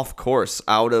me off course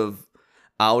out of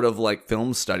like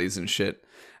film studies and shit.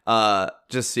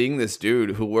 Just seeing this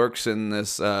dude who works in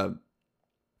this, and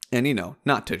you know,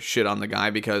 not to shit on the guy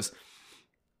because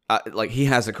like he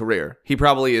has a career. He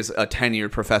probably is a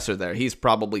tenured professor there. He's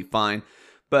probably fine.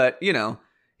 But, you know,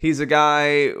 he's a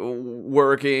guy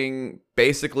working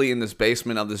basically in this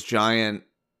basement of this giant,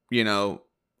 you know,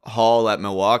 hall at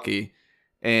Milwaukee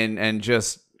and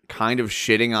just kind of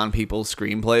shitting on people's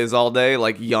screenplays all day,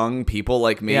 like young people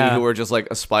like me who are just like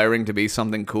aspiring to be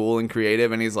something cool and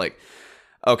creative. And he's like,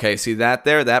 okay, see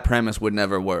that premise would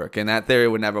never work, and that theory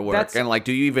would never work. And like,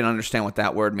 do you even understand what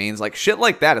that word means? Like shit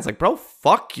like that. It's like, bro,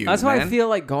 fuck you. That's man. why I feel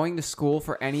like going to school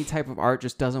for any type of art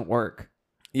just doesn't work.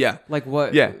 Yeah. Like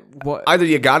what? Yeah. What? Either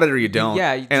you got it or you don't.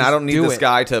 Yeah. And I don't need this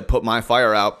guy to put my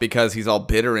fire out because he's all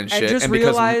bitter and shit. And just because,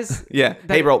 realize. Yeah.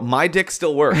 Hey, bro, my dick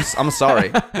still works. I'm sorry.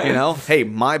 You know. Hey,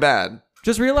 my bad.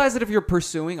 Just realize that if you're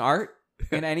pursuing art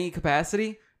in any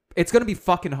capacity, it's gonna be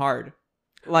fucking hard.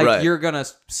 Like you're gonna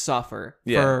suffer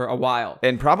for a while.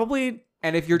 And probably.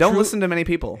 And if you're don't listen to many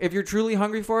people. If you're truly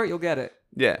hungry for it, you'll get it.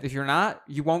 Yeah. If you're not,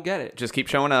 you won't get it. Just keep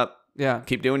showing up. Yeah.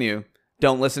 Keep doing you.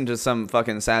 Don't listen to some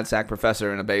fucking sad sack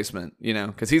professor in a basement, you know,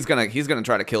 because he's gonna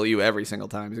try to kill you every single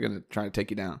time. He's gonna try to take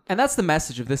you down. And that's the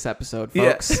message of this episode,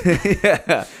 folks.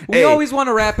 Yeah. We always want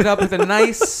to wrap it up with a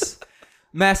nice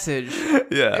message.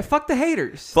 Yeah. Hey, fuck the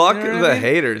haters. Fuck you know the I mean?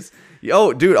 haters.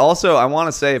 Yo, dude. Also, I want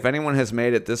to say if anyone has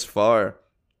made it this far,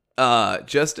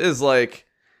 just as like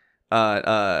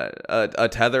a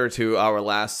tether to our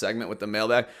last segment with the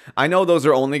mailbag. I know those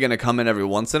are only going to come in every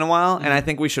once in a while, and I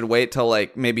think we should wait till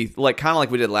like maybe like kind of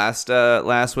like we did last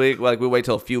week. Like we wait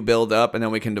till a few build up, and then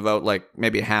we can devote like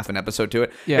maybe half an episode to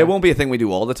it. Yeah. It won't be a thing we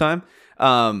do all the time,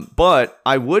 but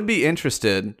I would be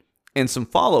interested in some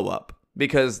follow up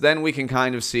because then we can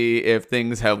kind of see if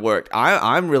things have worked.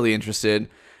 I'm really interested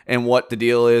and what the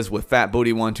deal is with Fat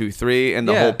Booty 123 and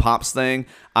the whole Pops thing.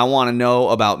 I want to know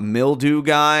about Mildew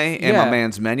Guy and my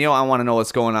man's Menu. I want to know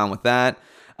what's going on with that.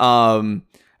 I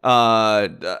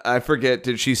forget,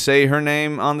 did she say her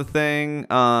name on the thing?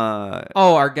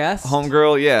 Our guest?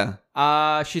 Homegirl,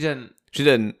 yeah. She didn't. She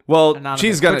didn't. Well, Anonymous.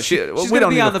 she's gonna. We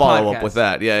don't need to follow up with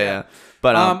that. Yeah.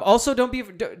 But also don't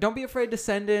be afraid to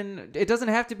send in. It doesn't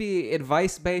have to be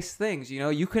advice based things. You know,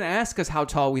 you can ask us how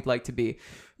tall we'd like to be.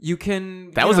 You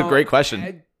can. That was a great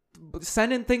question.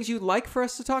 Send in things you'd like for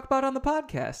us to talk about on the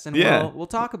podcast, and we'll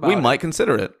talk about. We it. might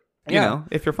consider it. You know,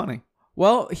 if you're funny.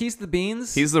 Well, he's the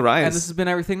Beans. He's the Rice. And this has been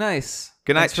Everything Nice.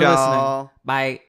 Good night, Thanks for listening. y'all. Bye.